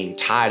self-esteem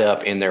tied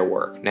up in their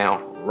work.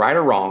 Now, right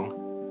or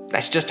wrong,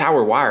 that's just how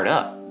we're wired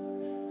up.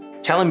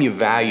 Tell him you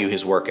value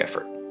his work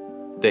effort,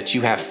 that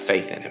you have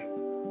faith in him.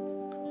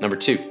 Number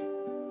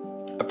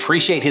 2,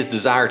 appreciate his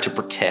desire to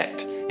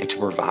protect and to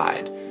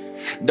provide.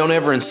 Don't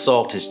ever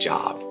insult his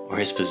job or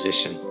his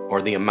position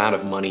or the amount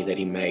of money that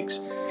he makes.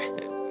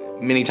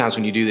 Many times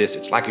when you do this,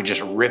 it's like you're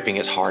just ripping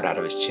his heart out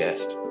of his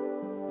chest.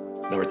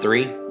 Number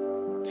 3,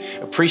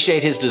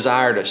 appreciate his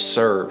desire to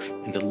serve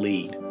and to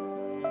lead.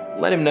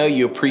 Let him know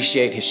you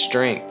appreciate his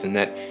strength and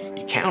that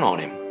you count on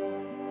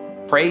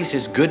him. Praise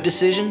his good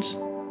decisions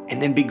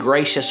and then be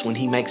gracious when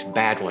he makes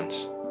bad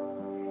ones.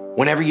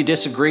 Whenever you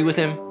disagree with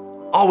him,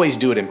 always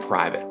do it in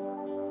private.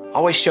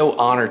 Always show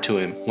honor to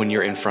him when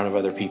you're in front of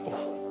other people.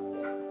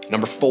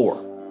 Number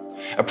 4,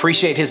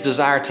 appreciate his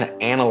desire to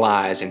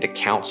analyze and to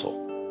counsel.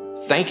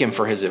 Thank him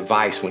for his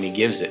advice when he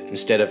gives it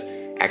instead of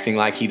acting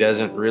like he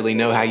doesn't really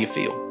know how you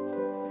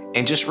feel.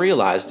 And just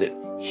realize that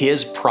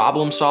his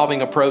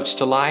problem-solving approach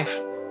to life,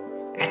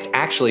 that's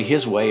actually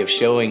his way of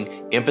showing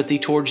empathy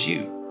towards you.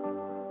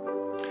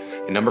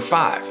 And number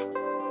 5,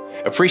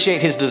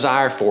 appreciate his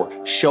desire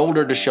for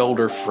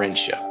shoulder-to-shoulder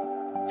friendship.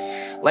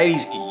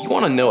 Ladies, you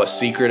want to know a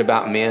secret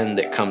about men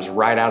that comes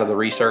right out of the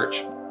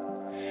research?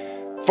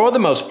 For the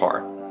most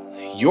part,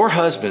 your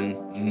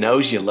husband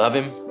knows you love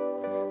him,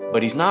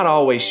 but he's not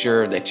always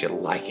sure that you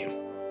like him.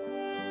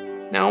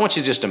 Now, I want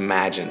you to just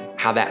imagine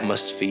how that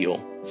must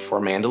feel for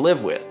a man to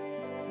live with.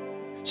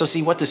 So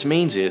see, what this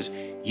means is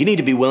you need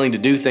to be willing to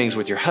do things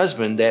with your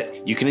husband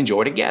that you can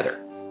enjoy together.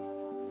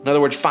 In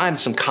other words, find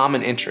some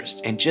common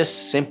interest and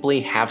just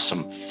simply have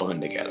some fun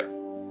together.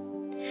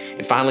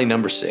 And finally,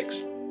 number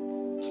 6,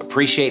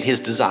 appreciate his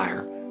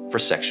desire for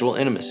sexual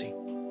intimacy.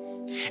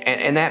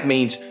 And that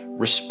means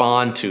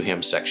respond to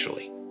him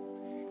sexually.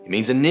 It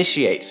means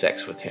initiate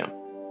sex with him.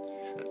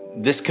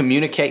 This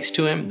communicates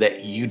to him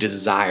that you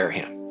desire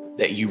him,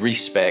 that you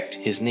respect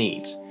his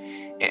needs.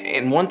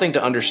 And one thing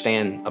to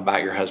understand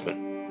about your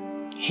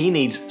husband, he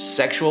needs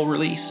sexual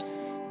release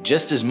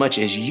just as much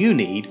as you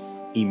need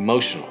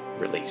emotional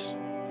release.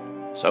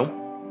 So,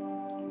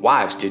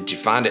 wives, did you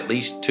find at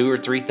least 2 or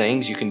 3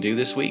 things you can do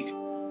this week?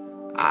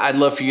 I'd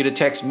love for you to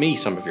text me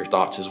some of your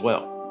thoughts as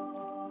well.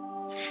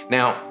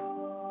 Now,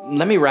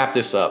 let me wrap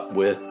this up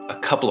with a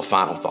couple of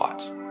final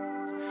thoughts.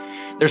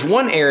 There's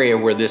one area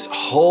where this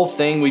whole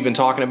thing we've been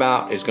talking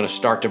about is going to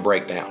start to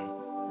break down.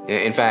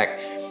 In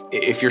fact,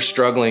 if you're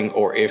struggling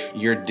or if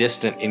you're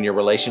distant in your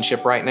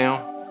relationship right now,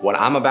 what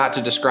I'm about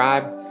to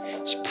describe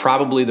is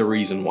probably the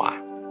reason why.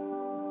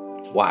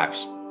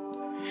 Wives,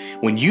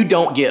 when you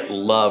don't get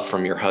love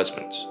from your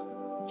husbands,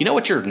 you know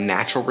what your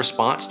natural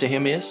response to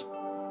him is?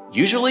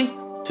 Usually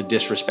to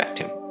disrespect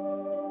him.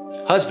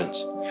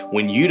 Husbands,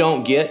 when you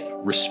don't get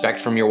respect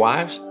from your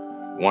wives,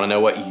 you want to know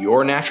what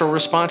your natural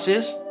response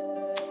is?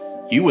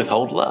 You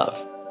withhold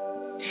love.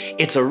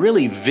 It's a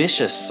really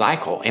vicious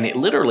cycle, and it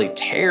literally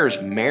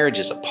tears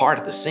marriages apart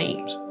at the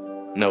seams.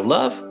 No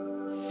love,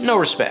 no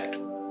respect.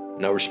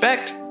 No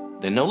respect,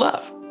 then no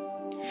love.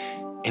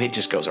 And it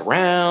just goes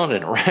around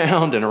and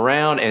around and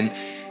around, and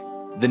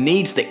the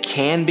needs that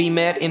can be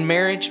met in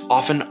marriage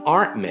often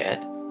aren't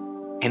met,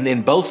 and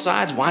then both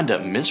sides wind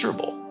up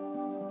miserable.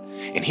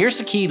 And here's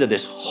the key to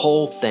this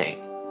whole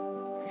thing.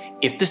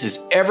 If this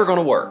is ever going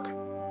to work,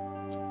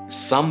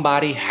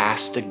 somebody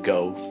has to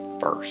go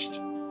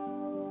first.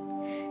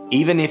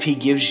 Even if he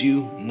gives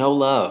you no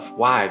love,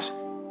 wives,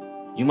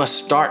 you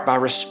must start by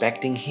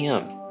respecting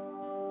him.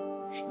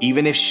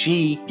 Even if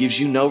she gives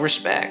you no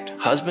respect,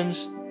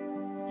 husbands,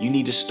 you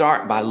need to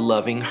start by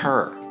loving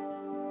her.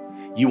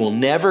 You'll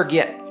never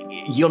get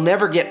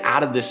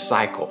out of this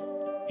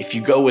cycle if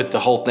you go with the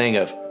whole thing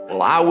of,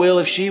 well, I will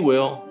if she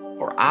will,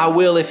 or I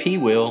will if he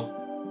will,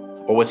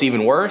 or what's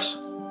even worse,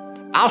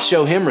 I'll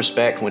show him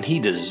respect when he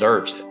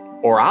deserves it,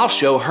 or I'll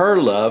show her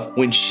love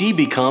when she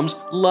becomes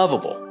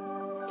lovable.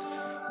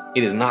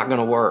 It is not going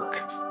to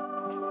work.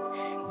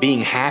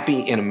 Being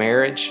happy in a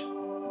marriage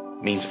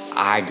means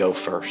I go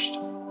first.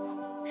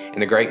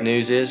 And the great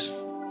news is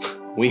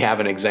we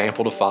have an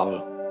example to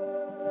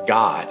follow.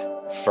 God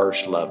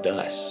first loved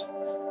us.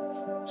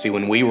 See,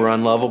 when we were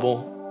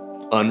unlovable,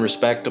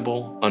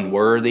 unrespectable,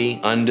 unworthy,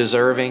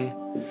 undeserving,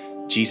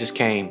 Jesus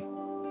came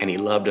and he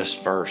loved us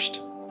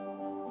first.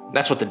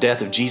 That's what the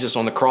death of Jesus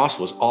on the cross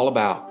was all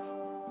about.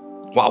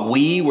 While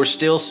we were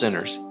still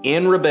sinners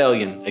in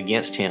rebellion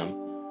against him,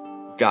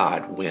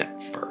 God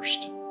went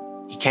first.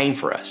 He came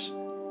for us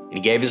and he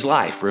gave his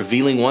life,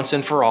 revealing once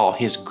and for all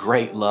his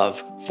great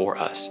love for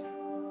us.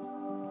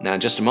 Now, in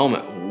just a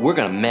moment, we're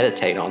going to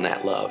meditate on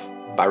that love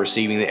by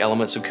receiving the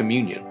elements of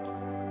communion.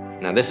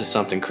 Now, this is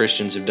something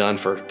Christians have done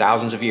for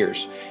thousands of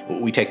years.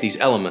 We take these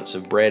elements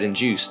of bread and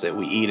juice that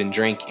we eat and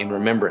drink in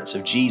remembrance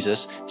of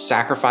Jesus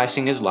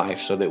sacrificing his life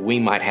so that we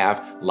might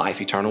have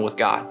life eternal with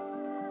God.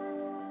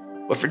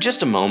 But for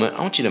just a moment,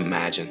 I want you to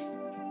imagine,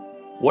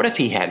 what if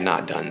he had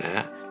not done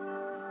that?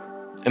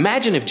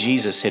 Imagine if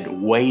Jesus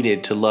had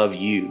waited to love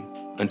you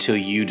until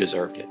you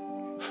deserved it.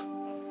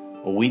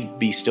 Well, we'd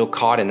be still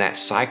caught in that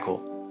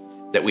cycle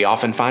that we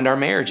often find our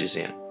marriages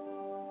in,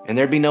 and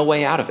there'd be no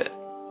way out of it.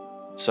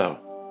 So,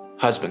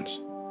 husbands,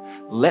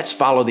 let's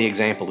follow the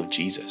example of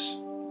Jesus.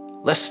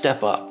 Let's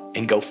step up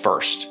and go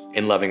first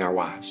in loving our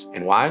wives.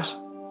 And wives,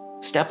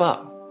 step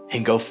up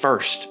and go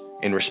first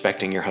in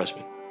respecting your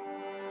husband.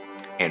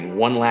 And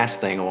one last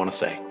thing I want to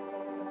say.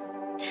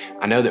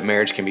 I know that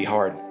marriage can be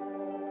hard.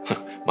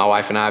 My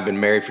wife and I have been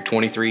married for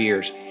 23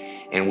 years,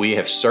 and we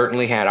have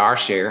certainly had our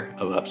share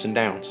of ups and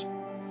downs.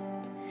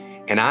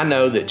 And I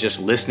know that just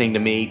listening to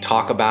me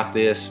talk about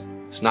this,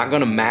 it's not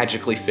going to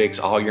magically fix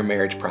all your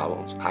marriage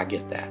problems. I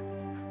get that.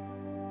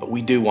 But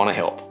we do want to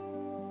help.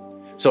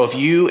 So if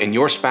you and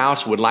your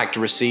spouse would like to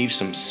receive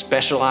some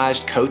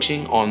specialized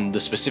coaching on the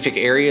specific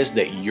areas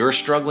that you're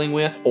struggling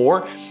with,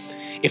 or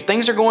if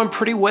things are going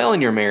pretty well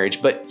in your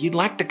marriage, but you'd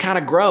like to kind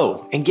of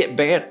grow and get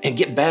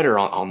better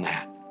on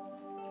that,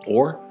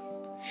 or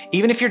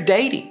even if you're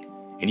dating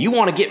and you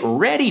want to get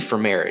ready for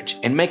marriage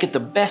and make it the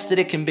best that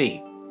it can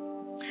be,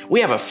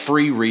 we have a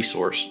free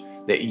resource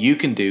that you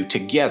can do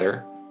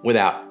together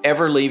without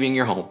ever leaving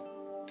your home.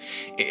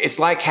 It's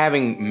like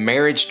having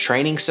marriage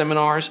training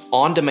seminars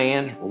on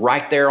demand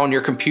right there on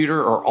your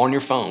computer or on your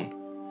phone.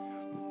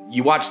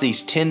 You watch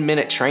these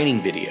 10-minute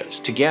training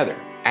videos together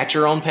at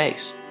your own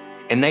pace,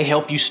 and they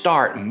help you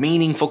start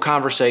meaningful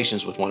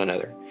conversations with one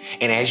another.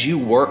 And as you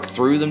work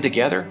through them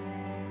together,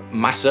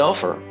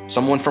 myself or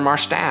someone from our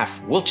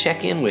staff will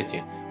check in with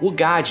you. We'll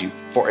guide you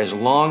for as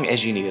long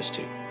as you need us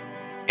to.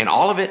 And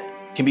all of it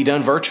can be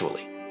done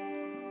virtually.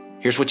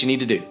 Here's what you need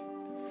to do.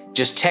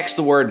 Just text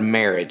the word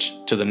marriage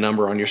to the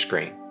number on your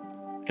screen,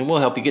 and we'll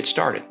help you get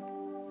started.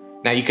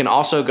 Now, you can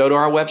also go to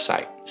our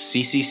website,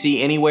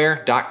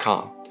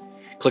 cccanywhere.com.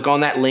 Click on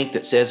that link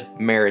that says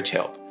Marriage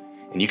Help,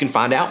 and you can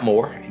find out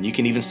more, and you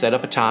can even set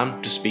up a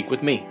time to speak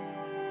with me.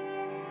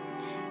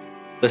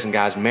 Listen,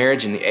 guys,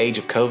 marriage in the age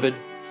of COVID,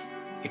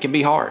 it can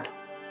be hard,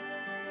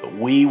 but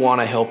we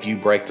want to help you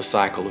break the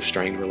cycle of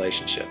strained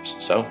relationships.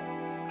 So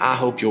I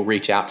hope you'll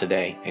reach out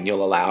today and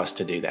you'll allow us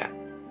to do that.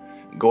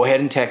 Go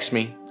ahead and text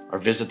me or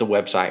visit the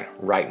website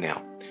right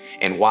now.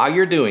 And while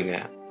you're doing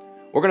that,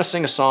 we're going to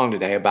sing a song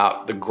today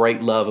about the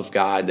great love of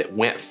God that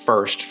went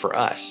first for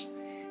us.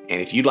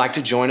 And if you'd like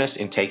to join us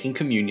in taking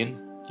communion,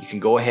 you can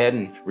go ahead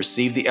and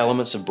receive the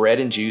elements of bread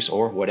and juice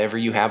or whatever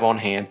you have on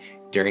hand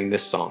during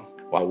this song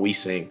while we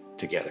sing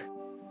together.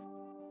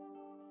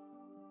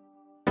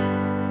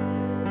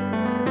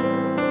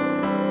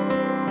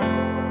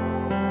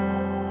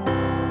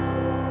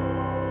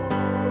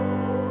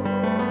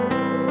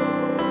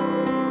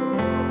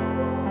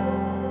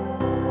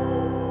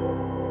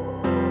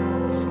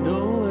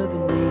 No other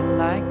name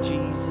like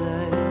Jesus,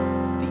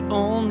 the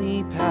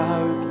only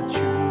power can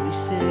truly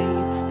save.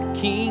 The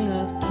King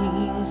of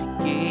Kings, he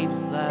gave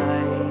his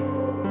life.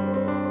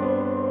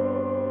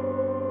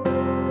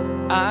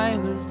 I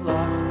was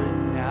lost, but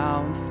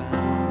now I'm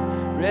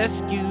found,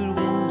 rescued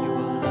when your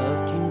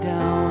love came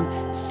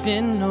down.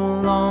 Sin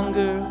no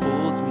longer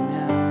holds me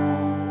now.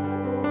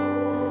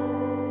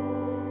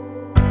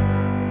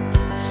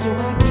 So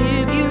I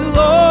give you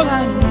all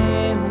I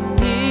am,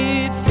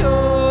 it's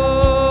yours.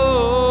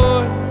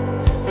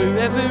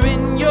 Forever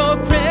in your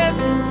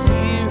presence,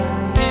 here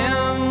I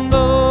am,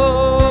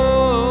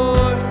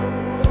 Lord.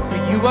 For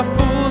you are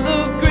full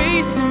of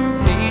grace and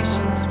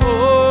patience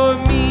for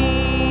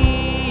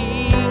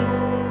me,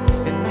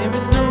 and there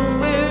is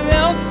nowhere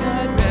else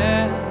I'd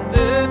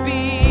rather be.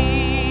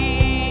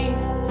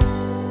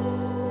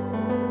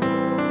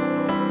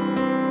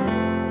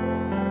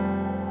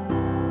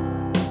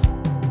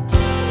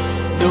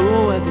 There's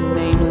no other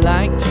name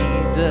like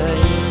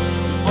Jesus,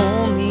 the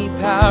only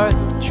power that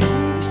can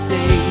truly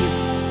save.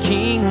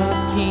 King of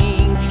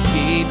Kings, he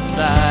gave his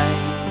life.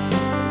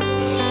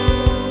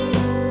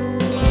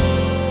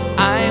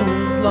 I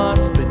was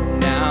lost, but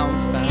now I'm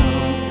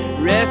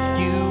found,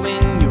 rescued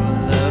when your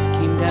love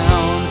came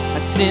down. My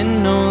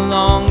sin no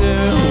longer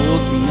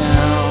holds me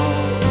now.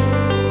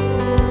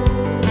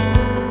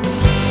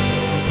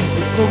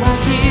 And so I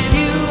give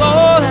you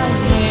all I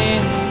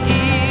am,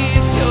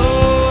 it's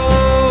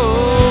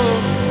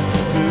yours.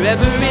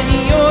 Forever in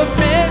your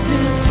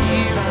presence,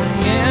 here I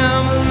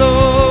am,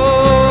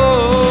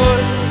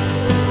 Lord.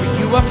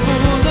 You are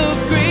full of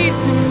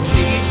grace and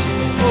peace.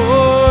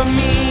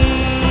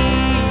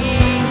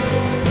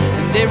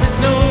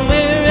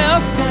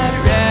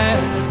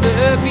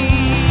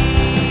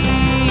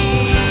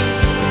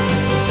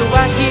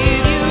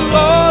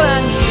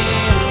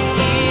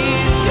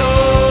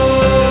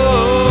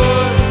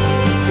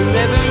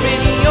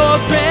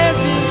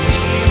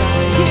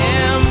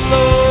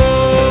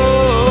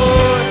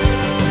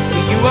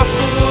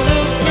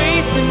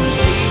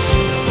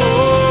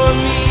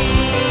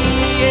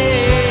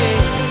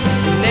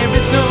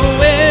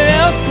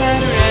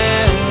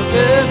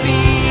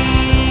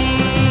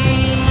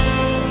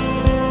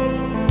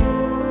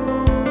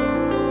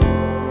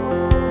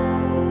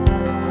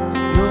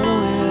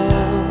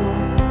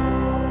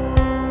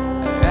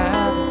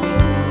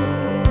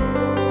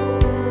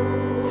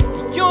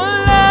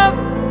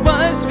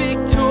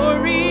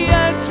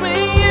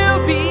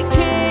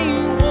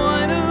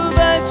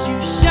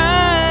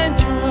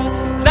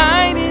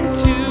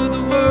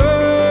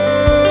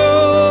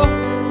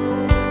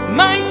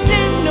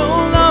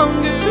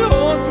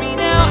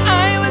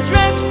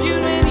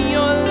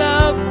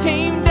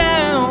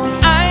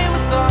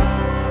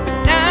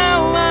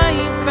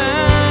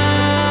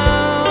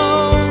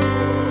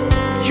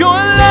 Your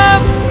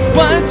love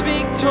was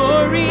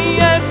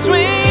victorious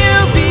when you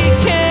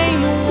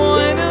became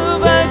one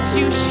of us.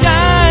 You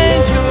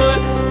shined your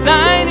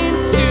light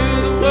into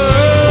the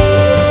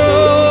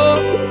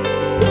world.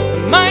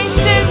 My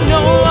sin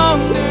no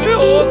longer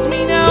holds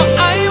me now.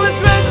 I was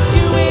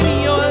rescued when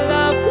your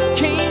love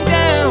came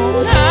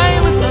down.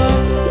 I was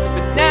lost,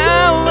 but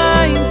now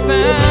I am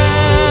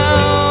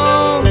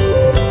found.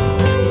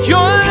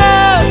 Your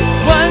love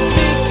was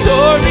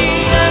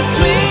victorious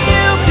when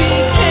you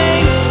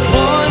became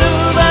one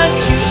of us.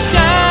 You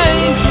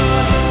shined your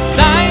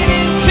light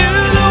into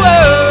the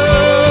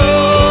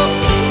world.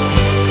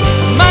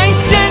 My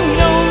sin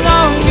no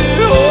longer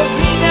holds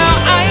me now.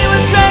 I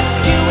was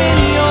rescued when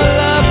your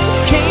love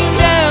came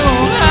down.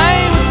 I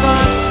was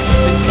lost,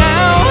 but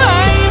now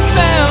I am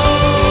found.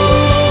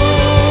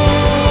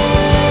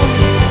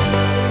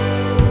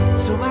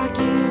 So I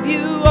give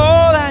you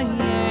all I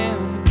am,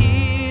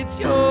 it's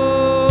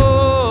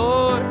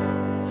yours.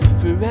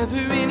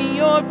 Forever in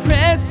your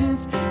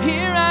presence,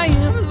 here I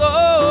am,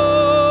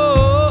 Lord.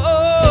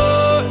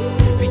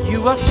 For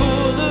you are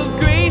full of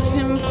grace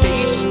and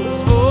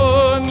patience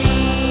for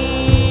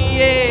me,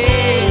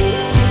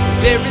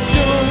 yeah. There is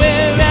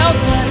nowhere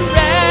else I'd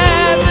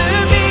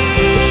rather be.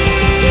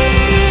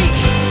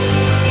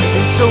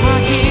 And so I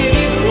give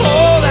you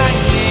all I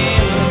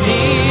am,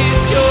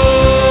 it's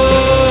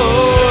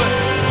yours.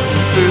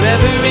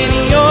 Forever in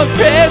your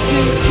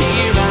presence,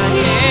 here I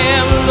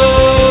am,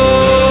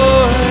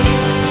 Lord.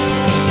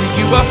 For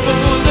you are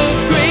full of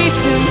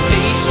grace and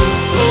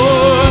patience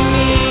for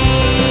me.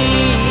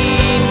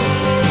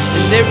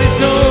 And there is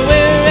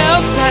nowhere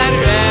else I'd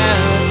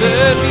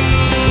rather be.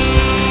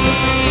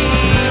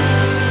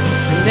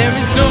 And there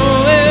is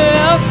nowhere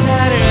else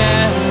I'd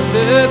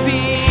rather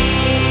be.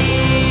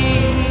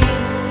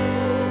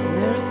 And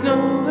there is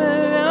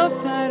nowhere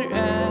else I'd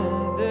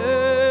rather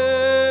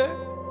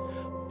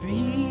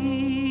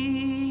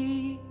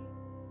be.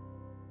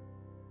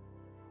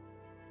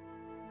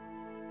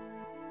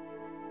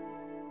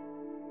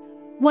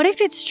 What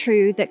if it's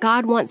true that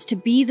God wants to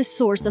be the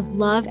source of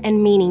love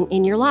and meaning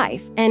in your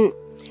life? And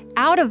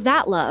out of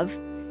that love,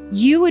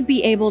 you would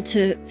be able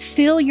to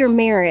fill your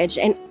marriage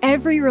and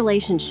every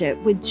relationship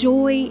with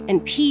joy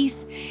and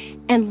peace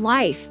and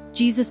life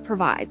Jesus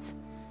provides.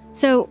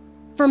 So,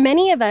 for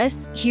many of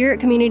us here at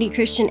Community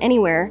Christian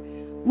Anywhere,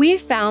 we've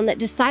found that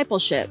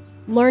discipleship,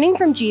 learning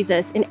from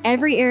Jesus in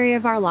every area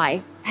of our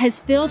life,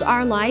 has filled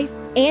our life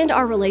and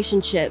our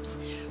relationships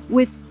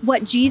with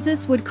what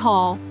Jesus would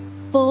call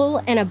full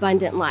and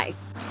abundant life.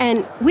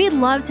 And we'd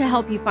love to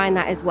help you find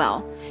that as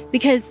well.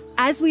 Because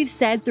as we've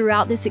said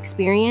throughout this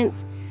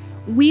experience,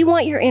 we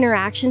want your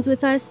interactions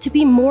with us to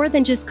be more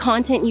than just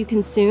content you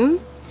consume,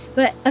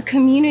 but a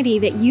community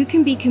that you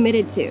can be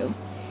committed to.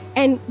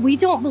 And we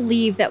don't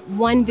believe that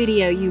one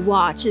video you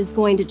watch is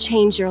going to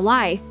change your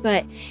life,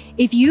 but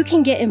if you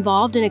can get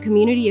involved in a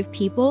community of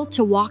people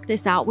to walk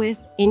this out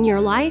with in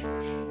your life,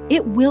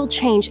 it will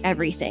change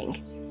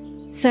everything.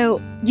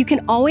 So you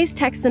can always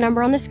text the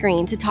number on the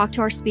screen to talk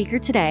to our speaker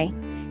today.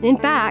 And in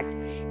fact,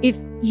 if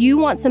you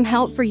want some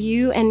help for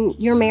you and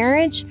your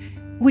marriage,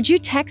 would you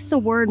text the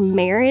word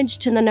marriage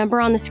to the number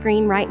on the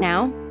screen right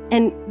now?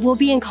 And we'll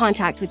be in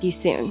contact with you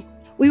soon.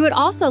 We would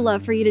also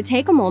love for you to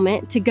take a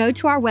moment to go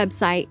to our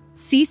website,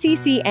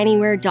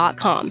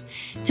 cccanywhere.com,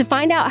 to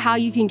find out how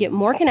you can get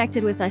more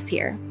connected with us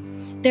here.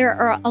 There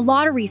are a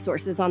lot of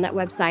resources on that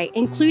website,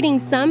 including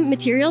some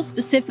materials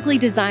specifically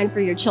designed for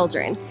your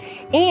children,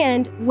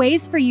 and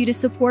ways for you to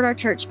support our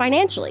church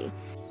financially.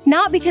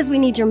 Not because we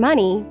need your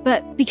money,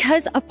 but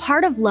because a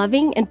part of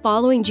loving and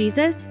following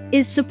Jesus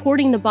is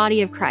supporting the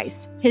body of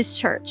Christ, His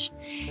church.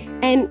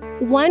 And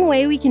one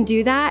way we can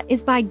do that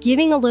is by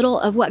giving a little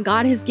of what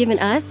God has given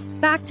us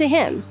back to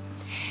Him.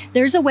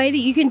 There's a way that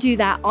you can do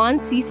that on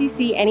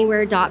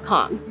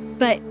cccanywhere.com,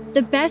 but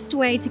the best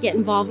way to get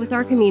involved with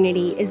our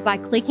community is by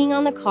clicking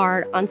on the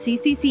card on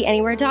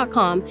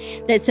cccanywhere.com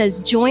that says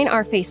Join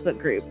Our Facebook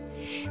Group.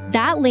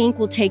 That link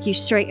will take you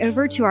straight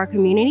over to our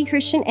Community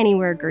Christian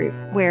Anywhere group,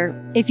 where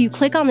if you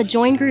click on the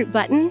Join Group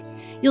button,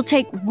 you'll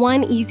take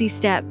one easy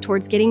step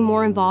towards getting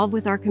more involved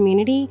with our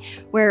community,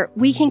 where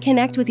we can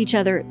connect with each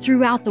other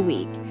throughout the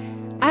week.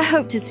 I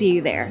hope to see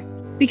you there,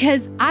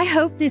 because I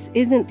hope this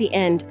isn't the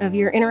end of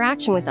your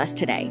interaction with us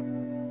today.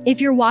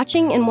 If you're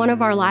watching in one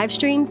of our live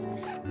streams,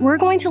 we're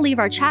going to leave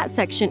our chat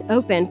section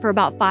open for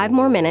about 5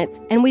 more minutes,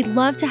 and we'd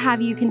love to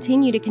have you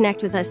continue to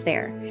connect with us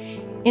there.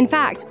 In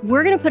fact,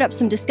 we're going to put up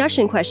some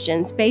discussion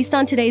questions based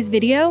on today's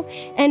video,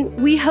 and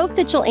we hope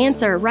that you'll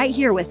answer right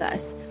here with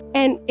us.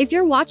 And if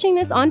you're watching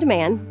this on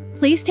demand,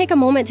 please take a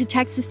moment to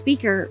text the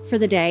speaker for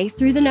the day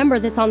through the number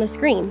that's on the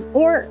screen,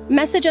 or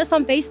message us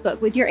on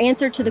Facebook with your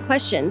answer to the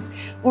questions,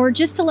 or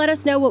just to let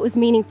us know what was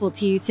meaningful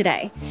to you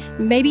today.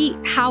 Maybe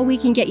how we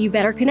can get you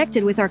better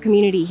connected with our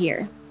community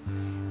here.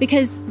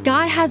 Because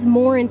God has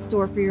more in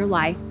store for your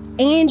life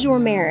and your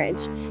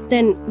marriage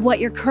than what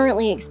you're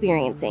currently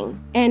experiencing.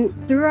 And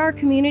through our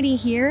community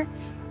here,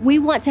 we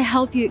want to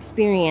help you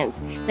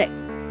experience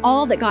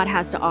all that God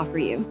has to offer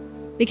you.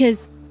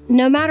 Because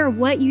no matter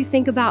what you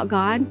think about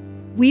God,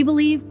 We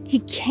believe He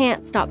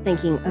can't stop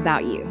thinking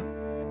about you.